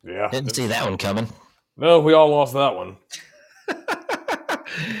 Yeah. Didn't see that one coming. No, we all lost that one.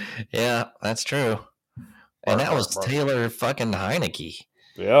 Yeah, that's true. And that was Taylor fucking Heineke.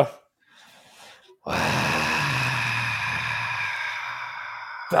 Yeah. Wow.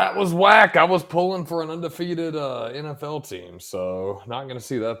 That was whack. I was pulling for an undefeated NFL team, so not going to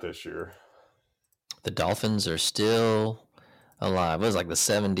see that this year. The Dolphins are still alive. It was like the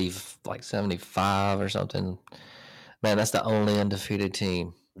 75 or something. Man, that's the only undefeated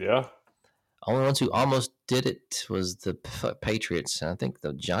team. Yeah. Only ones who almost did it was the Patriots. I think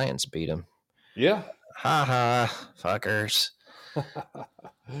the Giants beat them. Yeah. Ha ha, fuckers.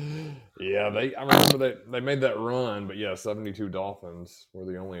 Yeah, I remember they made that run, but yeah, 72 Dolphins were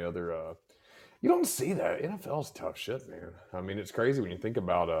the only other You don't see that. NFL's tough shit, man. I mean, it's crazy when you think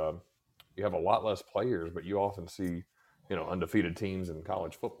about you have a lot less players, but you often see, undefeated teams in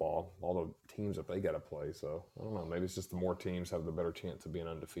college football, all the teams that they got to play. So I don't know. Maybe it's just the more teams have the better chance of being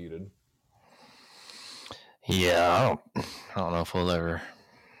undefeated. Yeah, I don't know if we'll ever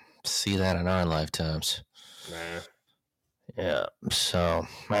see that in our lifetimes. Nah. Yeah. So,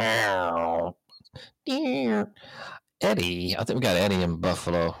 Eddie, I think we got Eddie in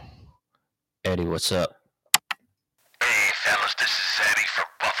Buffalo. Eddie, what's up? Hey, fellas, this is Eddie from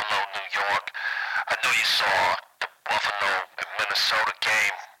Buffalo, New York. I know you saw the Buffalo and Minnesota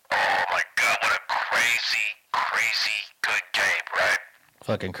game. Oh my God, what a crazy good game, right?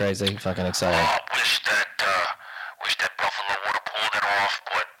 Fucking crazy, fucking exciting. I wish that Buffalo would have pulled it off,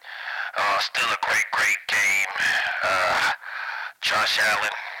 but still a great game. Josh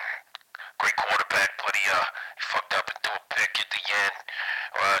Allen, great quarterback, but he fucked up and threw a pick at the end,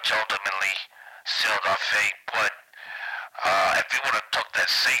 which ultimately sealed our fate. But if he would have took that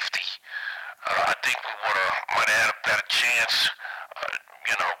safety, I think we might have had a better chance.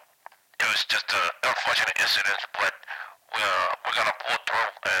 It was just an unfortunate incident, but we're gonna pull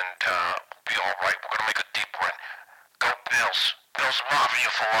through and be all right. We're gonna make a deep run. Go Bills! Bills Mafia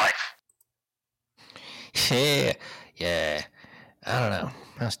for life. Yeah. I don't know.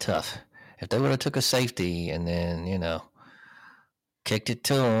 That's tough. If they would have took a safety and then, kicked it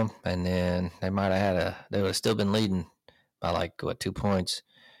to them, and then they might have they would have still been leading by 2 points,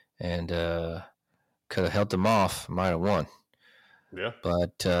 and could have held them off, might have won. Yeah.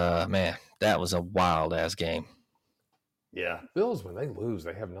 But man, that was a wild ass game. Yeah. Bills, when they lose,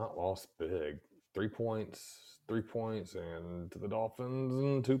 they have not lost big. 3 points, and to the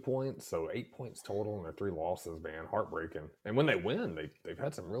Dolphins, 2 points. So 8 points total in their 3 losses, man. Heartbreaking. And when they win, they've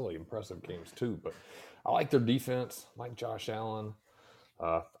had some really impressive games too. But I like their defense. I like Josh Allen.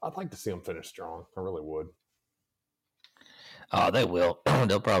 I'd like to see them finish strong. I really would. Oh, they will.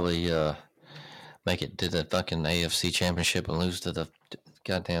 They'll probably make it to the fucking AFC Championship and lose to the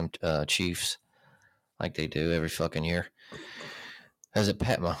goddamn Chiefs like they do every fucking year. How's it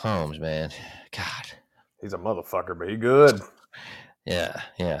Pat Mahomes, man? God. He's a motherfucker, but he good. Yeah.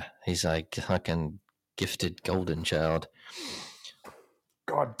 He's like fucking gifted golden child.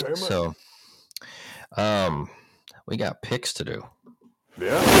 God damn it. So, we got picks to do.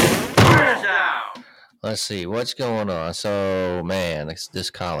 Yeah. Let's see what's going on. So, man, this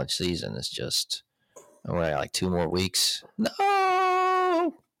college season is just like 2 more weeks. No.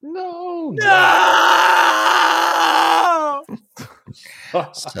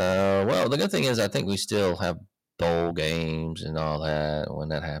 So, well, the good thing is I think we still have bowl games and all that. When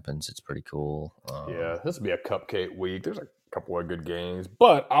that happens, it's pretty cool. Yeah, this will be a cupcake week. There's a couple of good games,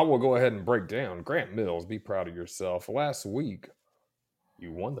 but I will go ahead and break down. Grant Mills, be proud of yourself. Last week,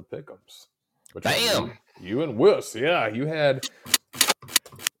 you won the pick'ems. Bam! You and Wiss, yeah, you had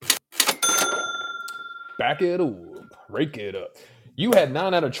back it up, rake it up. You had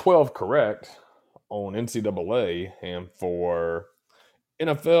 9 out of 12 correct on NCAA, and for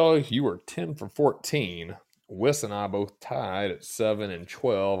NFL, you were 10 for 14. Wiss and I both tied at 7 and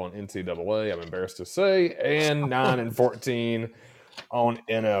 12 on NCAA, I'm embarrassed to say, and 9 and 14 on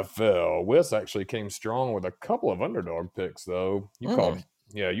NFL. Wiss actually came strong with a couple of underdog picks, though. You called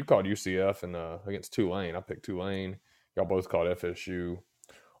UCF and against Tulane. I picked Tulane. Y'all both called FSU.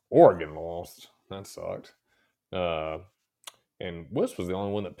 Oregon lost. That sucked. And Wiss was the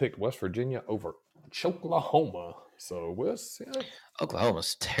only one that picked West Virginia over Oklahoma. So Wiss, yeah.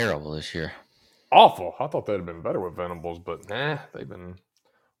 Oklahoma's terrible this year. Awful. I thought they'd have been better with Venables, but nah, they've been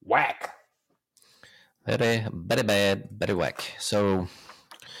whack. Very bad, very whack. So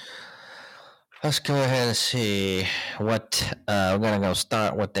let's go ahead and see what we're gonna go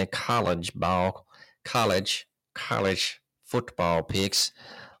start with the college football picks.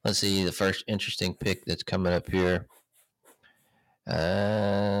 Let's see the first interesting pick that's coming up here.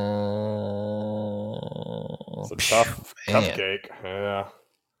 It's a tough cupcake. Yeah.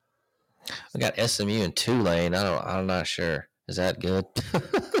 We got SMU and Tulane. I'm not sure. Is that good?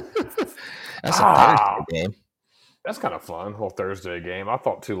 That's a Thursday game. That's kind of fun. Little Thursday game. I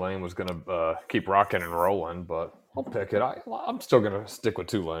thought Tulane was going to keep rocking and rolling, but I'll pick it. I'm still going to stick with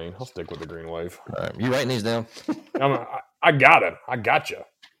Tulane. I'll stick with the Green Wave. All right. You writing these down? I got it. I got you.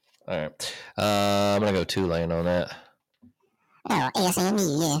 All right. I'm going to go Tulane on that. Oh,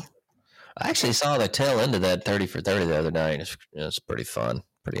 SMU, yeah. I actually saw the tail end of that 30 for 30 the other night. It's pretty fun.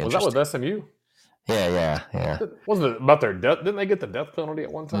 Pretty interesting. Was that with SMU? Yeah. Wasn't it about their death? Didn't they get the death penalty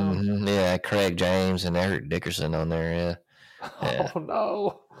at one time? Mm-hmm. Yeah, Craig James and Eric Dickerson on there. Yeah. Oh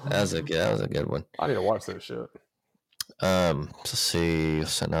no, that was a good one. I need to watch that shit. Let's see.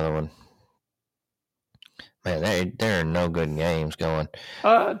 What's another one? Man, there are no good games going.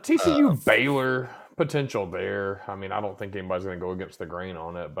 TCU Baylor potential there. I mean, I don't think anybody's going to go against the grain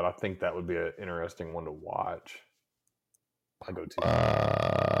on it, but I think that would be an interesting one to watch. I go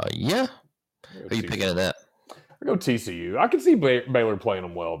TCU. Yeah. Who are you picking in that? I go TCU. I can see Baylor playing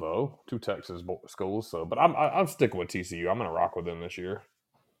them well though. Two Texas schools, so but I'm sticking with TCU. I'm going to rock with them this year.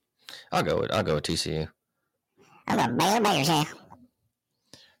 I'll go with TCU. I'm a Bears, yeah.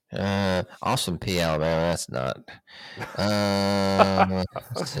 Austin P. Alabama. That's not.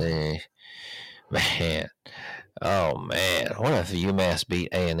 Let's see. Man. Oh man. What if UMass beat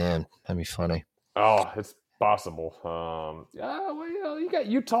A&M? That'd be funny. Oh, it's possible. Yeah, well, you got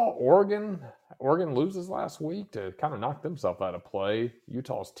Utah, Oregon. Oregon loses last week to kind of knock themselves out of play.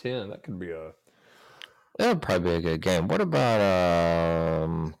 Utah's 10. That could be a. That would probably be a good game. What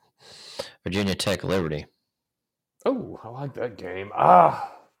about Virginia Tech Liberty? Oh, I like that game.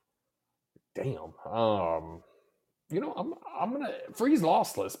 Damn. I'm gonna Freeze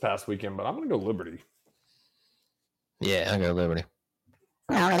lost this past weekend, but I'm gonna go Liberty. Yeah, I go Liberty.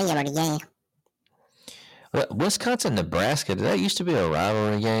 Liberty, yeah. Wisconsin, Nebraska. Did that used to be a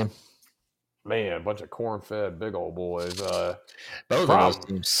rivalry game? Man, a bunch of corn-fed big old boys. Both of those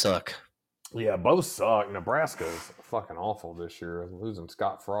teams suck. Yeah, both suck. Nebraska's fucking awful this year. Losing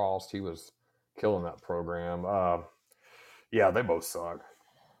Scott Frost, he was killing that program. Yeah, they both suck.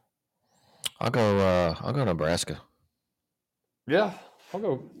 I'll go Nebraska. Yeah, I'll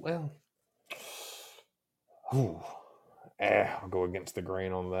go. Well, I'll go against the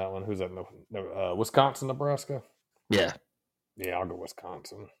grain on that one. Who's that? Wisconsin, Nebraska. Yeah, I'll go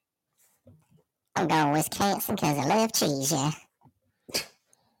Wisconsin. I'm going Wisconsin because I love cheese, yeah.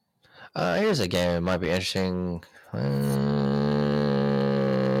 Here's a game that might be interesting.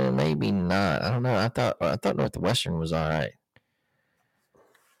 Maybe not. I don't know. I thought Northwestern was all right.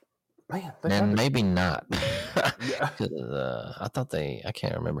 Man, and maybe not. Yeah. I thought I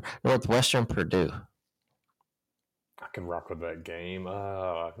can't remember. Northwestern, Purdue. I can rock with that game.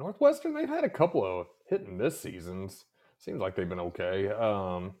 Northwestern, they've had a couple of hit and miss seasons. Seems like they've been okay.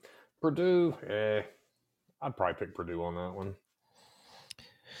 Purdue, I'd probably pick Purdue on that one.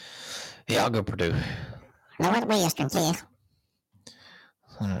 Yeah, I'll go Purdue. Northwestern, yeah.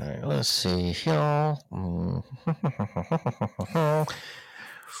 All right, let's see here.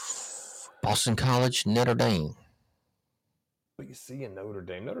 Boston College, Notre Dame. But you see in Notre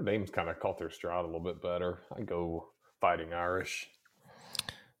Dame's kind of caught their stride a little bit better. I go Fighting Irish.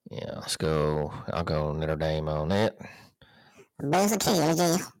 Yeah, let's go. I'll go Notre Dame on it. There's a killer,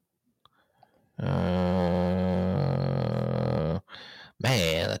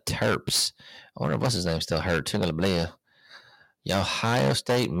 man, the Terps. I wonder if what's his name still hurt. Tungala Ohio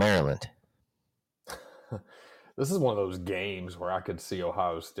State, Maryland. This is one of those games where I could see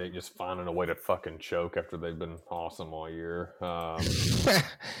Ohio State just finding a way to fucking choke after they've been awesome all year. Yeah,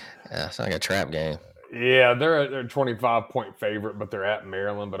 it's like a trap game. Yeah, they're a 25-point favorite, but they're at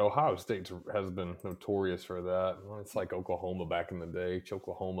Maryland. But Ohio State has been notorious for that. It's like Oklahoma back in the day,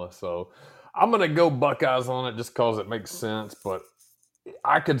 Oklahoma. So I'm going to go Buckeyes on it just because it makes sense. But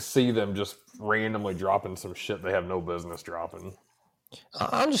I could see them just randomly dropping some shit they have no business dropping.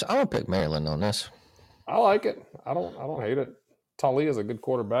 I'm gonna pick Maryland on this. I like it. I don't hate it. Tali is a good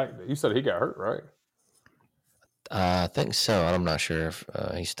quarterback. You said he got hurt, right? I think so. I'm not sure if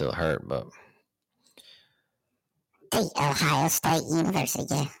he's still hurt, but the Ohio State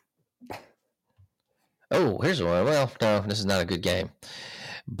University, yeah. Oh, here's one. Well, no, this is not a good game.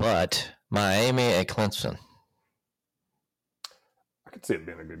 But Miami at Clemson. I could see it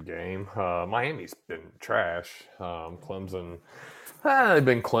being a good game. Miami's been trash. Clemson, they've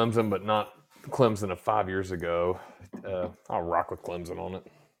been Clemson, but not Clemson of 5 years ago. I'll rock with Clemson on it.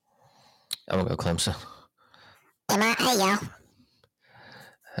 I'm going to go Clemson. Hey, y'all.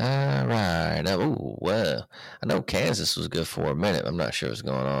 All right. Oh, well, I know Kansas was good for a minute. I'm not sure what's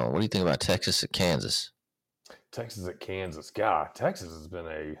going on. What do you think about Texas at Kansas? Texas at Kansas. God, Texas has been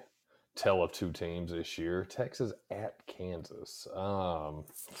a tale of two teams this year. Texas at Kansas. I'm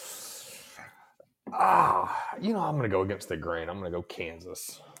going to go against the grain. I'm going to go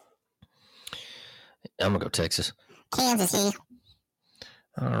Kansas. I'm going to go Texas. Kansas here.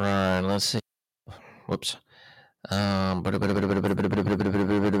 All right, let's see. Whoops. Western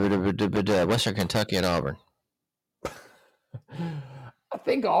Kentucky at Auburn. I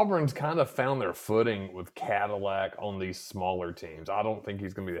think Auburn's kind of found their footing with Cadillac on these smaller teams. I don't think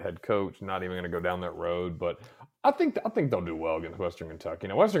he's going to be the head coach. Not even going to go down that road, but I think they'll do well against Western Kentucky.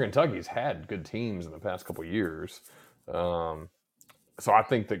 Now, Western Kentucky's had good teams in the past couple of years, so I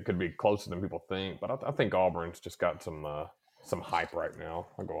think that could be closer than people think. But I think Auburn's just got some hype right now.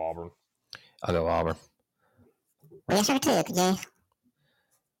 I'll go Auburn. I'll go Auburn. Wish I took, yeah.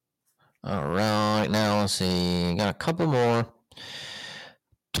 All right, now let's see. Got a couple more.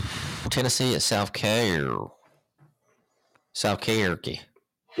 Tennessee at South Carolina.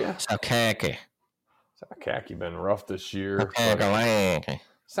 Yeah. South Khaki. South Khaki been rough this year. South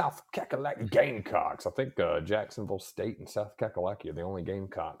South Kakalaki Gamecocks. I think Jacksonville State and South Kakalaki are the only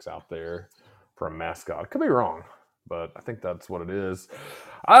Gamecocks out there for a mascot. I could be wrong, but I think that's what it is.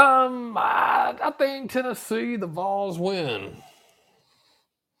 I think Tennessee, the Vols win.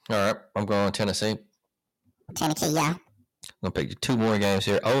 All right, I'm going Tennessee. Tennessee, yeah. I'm gonna pick 2 more games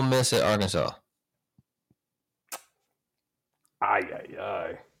here. Ole Miss at Arkansas.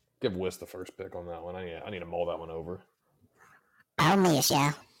 Aye. Give Wiss the first pick on that one. I need to mull that one over. Ole Miss,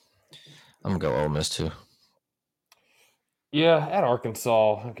 yeah. I'm gonna go Ole Miss too. Yeah, at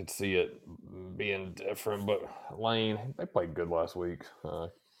Arkansas, I could see it being different, but Lane, they played good last week.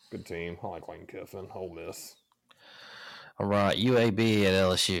 Good team. I like Lane Kiffin. Ole Miss. All right, UAB at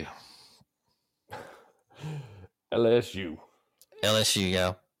LSU. LSU. LSU,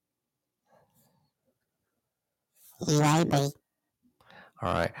 yeah. UAB.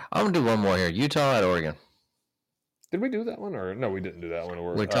 All right, I'm gonna do one more here. Utah at Oregon. Did we do that one? Or no, we didn't do that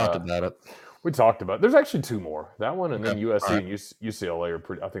one. We talked about it. We talked about it. There's actually 2 more. That one and then Okay. USC All right. and UCLA are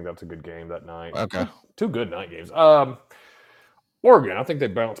pretty. I think that's a good game that night. Okay. 2 good night games. Oregon, I think they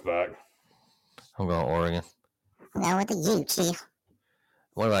bounce back. I'm going Oregon. Now with the Utes, yeah.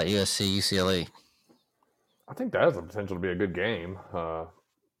 What about USC, UCLA? I think that has the potential to be a good game. 2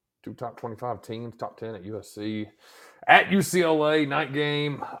 top 25 teams, top 10 at USC. At UCLA, night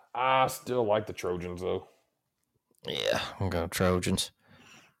game. I still like the Trojans, though. Yeah, I'm going Trojans.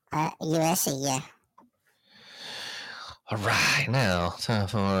 USC, yeah. All right, now time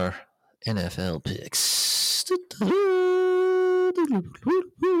for NFL picks.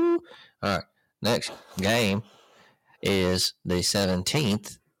 All right, next game is the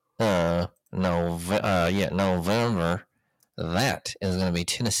 17th November. That is going to be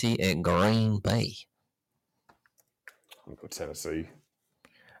Tennessee at Green Bay. I'm going to go Tennessee.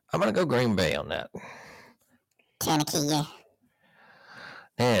 I'm going to go Green Bay on that. Tennessee, yeah.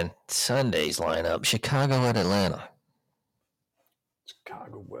 And Sunday's lineup, Chicago at Atlanta.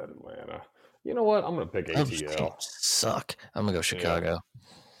 Chicago at Atlanta. You know what? I'm going to pick Those teams ATL. suck. I'm going to go Chicago.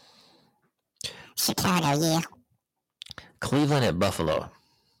 Chicago, yeah. Cleveland at Buffalo.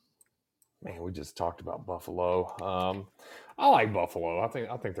 Man, we just talked about Buffalo. I like Buffalo. I think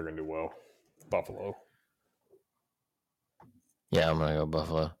they're going to do well. Buffalo. Yeah, I'm going to go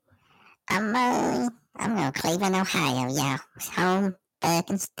Buffalo. I'm going Cleveland, Ohio, yeah. It's home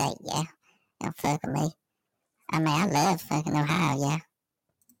fucking state, yeah. Don't fuck with me. I mean, I love fucking Ohio, yeah.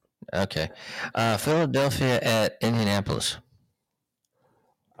 Okay. Philadelphia at Indianapolis.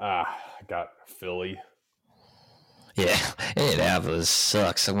 I got Philly. Yeah, Indianapolis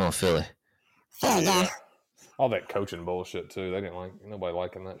sucks. I'm going Philly. Philly, yeah. All that coaching bullshit, too. They didn't like nobody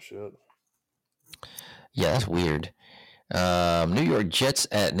liking that shit. Yeah, that's weird. New York Jets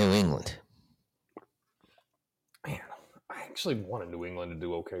at New England. Man, I actually wanted New England to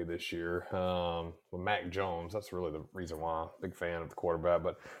do okay this year. With Mac Jones, that's really the reason why. Big fan of the quarterback,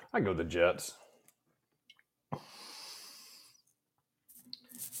 but I go the Jets.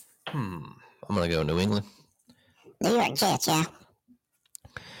 I'm going to go New England. New York Jets, yeah.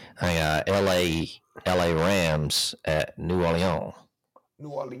 I got LA Rams at New Orleans. New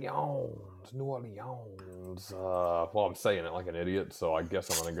Orleans. Well, I'm saying it like an idiot, so I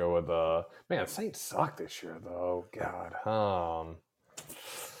guess I'm going to go with man, Saints suck this year, though. God.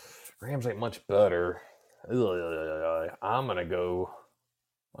 Rams ain't much better. I'm going to go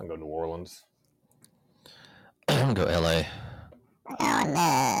New Orleans. I'm going to go LA. Oh,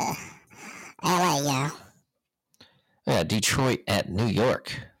 no. LA, yeah. Yeah, Detroit at New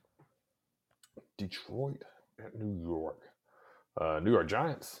York. Detroit at New York. New York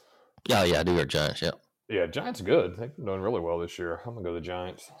Giants. Oh, yeah, New York Giants, yep. Yeah, Giants are good. They've been doing really well this year. I'm going to go the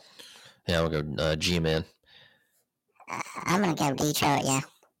Giants. Yeah, I'm going to go G-Man. I'm going to go Detroit, yeah.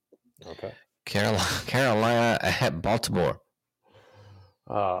 Okay. Carolina at Baltimore.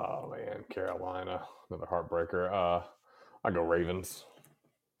 Oh, man. Carolina. Another heartbreaker. I go Ravens.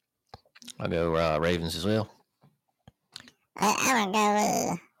 I'll go Ravens as well. I'm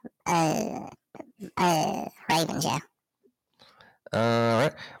going to go Ravens, yeah. All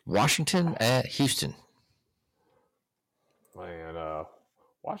right. Washington at Houston. Man,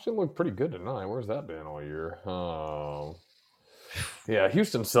 Washington looked pretty good tonight. Where's that been all year? Yeah,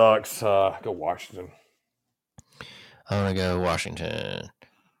 Houston sucks. Go Washington. I'm going to go Washington.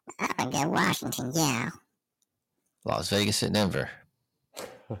 I'm going to go Washington, yeah. Las Vegas at Denver.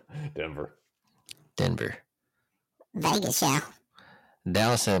 Denver. Vegas, yeah.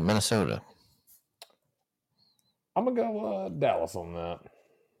 Dallas at Minnesota. I'm gonna go Dallas on that.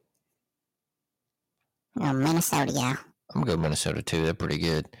 No, Minnesota, yeah. I'm gonna go Minnesota too. They're pretty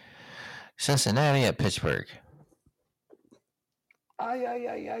good. Cincinnati at Pittsburgh.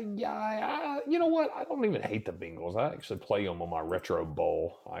 You know what? I don't even hate the Bengals. I actually play them on my Retro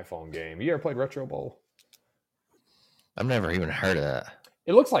Bowl iPhone game. You ever played Retro Bowl? I've never even heard of that.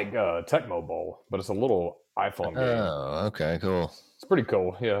 It looks like Tecmo Bowl, but it's a little iPhone game. Oh, okay, cool. It's pretty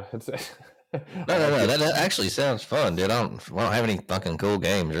cool. Yeah, it's. No. That actually sounds fun, dude. I don't have any fucking cool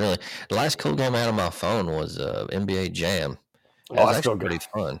games, really. The last cool game I had on my phone was NBA Jam. That was that's still actually good. pretty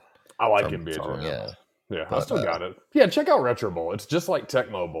fun. I like From NBA phone, Jam. Yeah, I But, still got it. Yeah, check out Retro Bowl. It's just like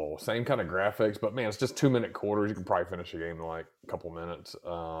Tecmo Bowl. Same kind of graphics, but man, it's just 2-minute quarters. You can probably finish a game in like a couple minutes.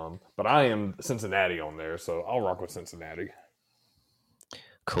 But I am Cincinnati on there, so I'll rock with Cincinnati.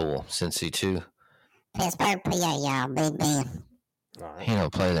 Cool. Cincy too. Pittsburgh, PA, y'all. Big Ben. All right. He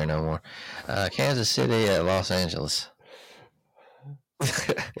don't play there no more. Kansas City at Los Angeles.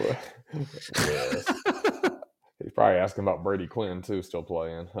 Yes. He's probably asking about Brady Quinn too, still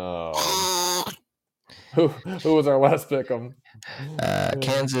playing. Who was our last pick?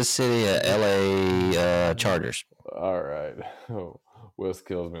 Kansas City at LA Chargers. All right. Wes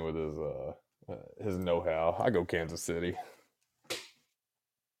kills me with his know-how. I go Kansas City.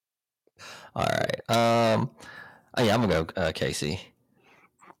 All right. I'm gonna go KC.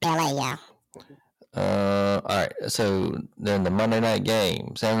 LA, yeah. All right. So then the Monday night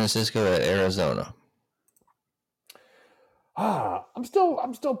game, San Francisco at Arizona. I'm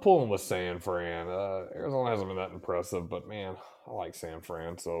still pulling with San Fran. Arizona hasn't been that impressive, but man, I like San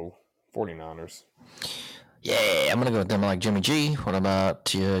Fran, so 49ers. Yeah, I'm gonna go with them. I like Jimmy G. What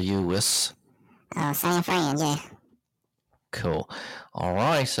about you, Wes? San Fran, yeah. Cool. All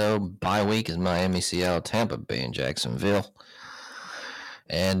right. So bye week is Miami, Seattle, Tampa Bay, and Jacksonville.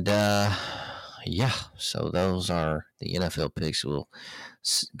 And yeah, so those are the NFL picks. We'll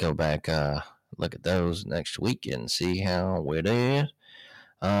go back, look at those next week and see how it is.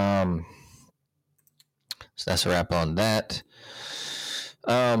 So that's a wrap on that.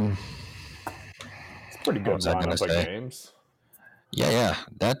 It's pretty What good was I gonna lineup of say? games. Yeah.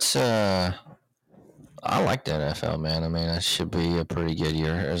 That's I like the NFL, man. I mean, it should be a pretty good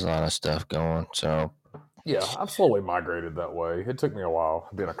year. There's a lot of stuff going. So Yeah, I've slowly migrated that way. It took me a while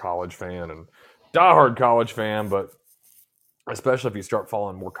being a college fan and diehard college fan, but especially if you start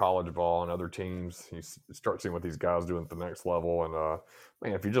following more college ball and other teams, you start seeing what these guys do at the next level. And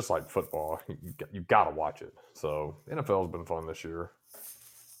man, if you just like football, you got to watch it. So NFL has been fun this year.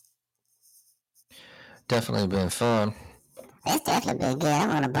 definitely been fun. It's definitely been good. I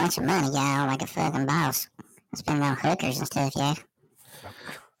won a bunch of money, y'all, like a fucking boss. I spend on hookers and stuff, yeah.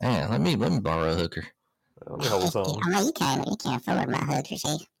 Man, let me borrow a hooker. Let me hold some. I mean, you can't afford my hookers,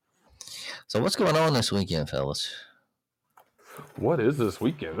 see? So what's going on this weekend, fellas? What is this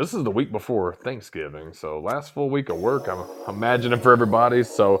weekend? This is the week before Thanksgiving, so last full week of work. I'm imagining for everybody.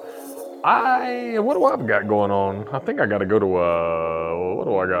 So, what do I've got going on? I think I got to go to what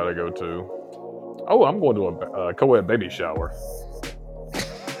do I got to go to? Oh, I'm going to a co-ed baby shower.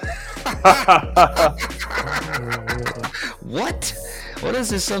 What? What is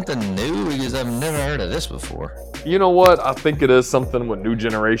this, something new? Because I've never heard of this before. You know what? I think it is something with new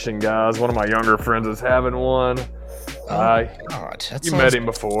generation guys. One of my younger friends is having one. Oh, God. That You met him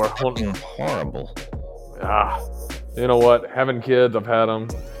before. fucking horrible. You know what? Having kids, I've had them.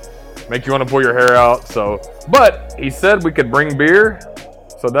 Make you want to pull your hair out. So, but he said we could bring beer,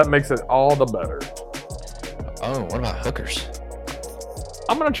 so that makes it all the better. Oh, what about hookers?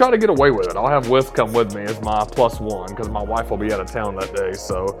 I'm gonna try to get away with it. I'll have Wes come with me as my +1 because my wife will be out of town that day.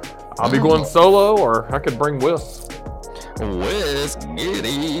 So I'll be going solo, or I could bring Wes. Wes, get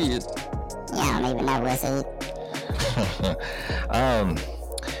it. Yeah, I don't even know what's it.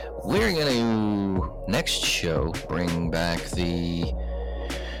 We're gonna next show bring back the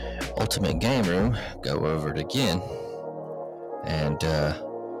Ultimate Game Room, go over it again, and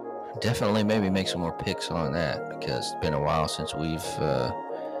definitely maybe make some more picks on that because it's been a while since we've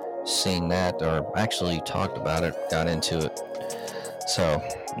seen that or actually talked about it, got into it. So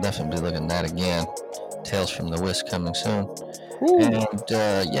definitely be looking at that again. Tales from the West coming soon. Ooh. And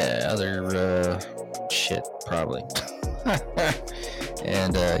yeah, other shit probably.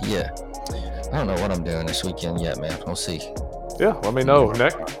 And yeah, I don't know what I'm doing this weekend yet, man. We'll see. Yeah, let me know.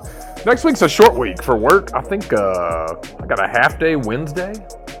 Next week's a short week for work. I think I got a half day Wednesday,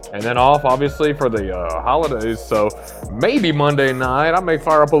 and then off obviously for the holidays. So maybe Monday night I may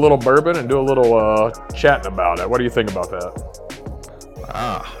fire up a little bourbon and do a little chatting about it. What do you think about that?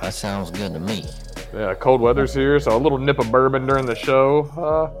 Ah, that sounds good to me. Yeah, cold weather's here, so a little nip of bourbon during the show.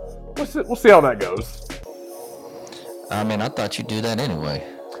 We'll see how that goes. I mean, I thought you'd do that anyway.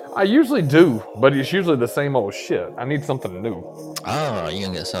 I usually do, but it's usually the same old shit. I need something new. Oh, you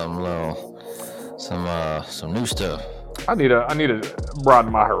can get something little, some new stuff. I need to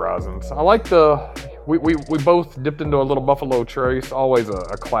broaden my horizons. I like we both dipped into a little Buffalo Trace, always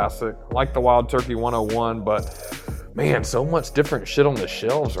a classic. I like the Wild Turkey 101, but man, so much different shit on the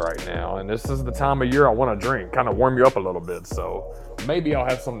shelves right now, and this is the time of year I want to drink, kind of warm you up a little bit. So maybe I'll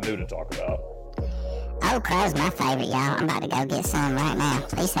have something new to talk about. Old Crow's my favorite, y'all. I'm about to go get some right now.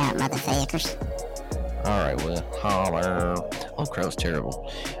 Peace out, motherfuckers. All right, well, holler. Old Crow's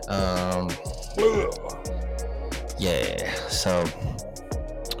terrible. Yeah, so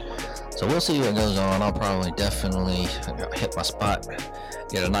we'll see what goes on. I'll probably definitely hit my spot,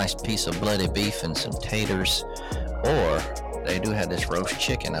 get a nice piece of bloody beef and some taters, or they do have this roast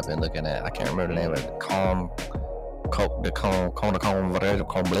chicken I've been looking at. I can't remember the name of it.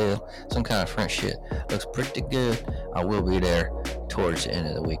 Some kind of French shit. Looks pretty good. I will be there towards the end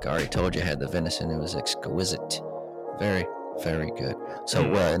of the week. I already told you I had the venison. It was exquisite. Very, very good. So,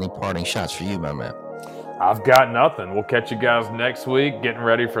 any parting shots for you, my man? I've got nothing. We'll catch you guys next week. Getting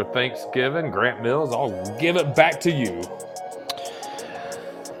ready for Thanksgiving. Grant Mills, I'll give it back to you.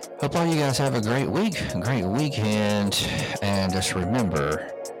 Hope all you guys have a great week, a great weekend, and just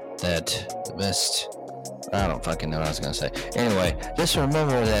remember that the best... I don't fucking know what I was going to say. Anyway, just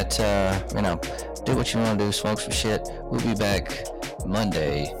remember that, do what you want to do, smoke some shit. We'll be back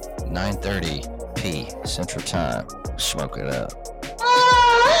Monday, 9:30 p. Central Time. Smoke it up.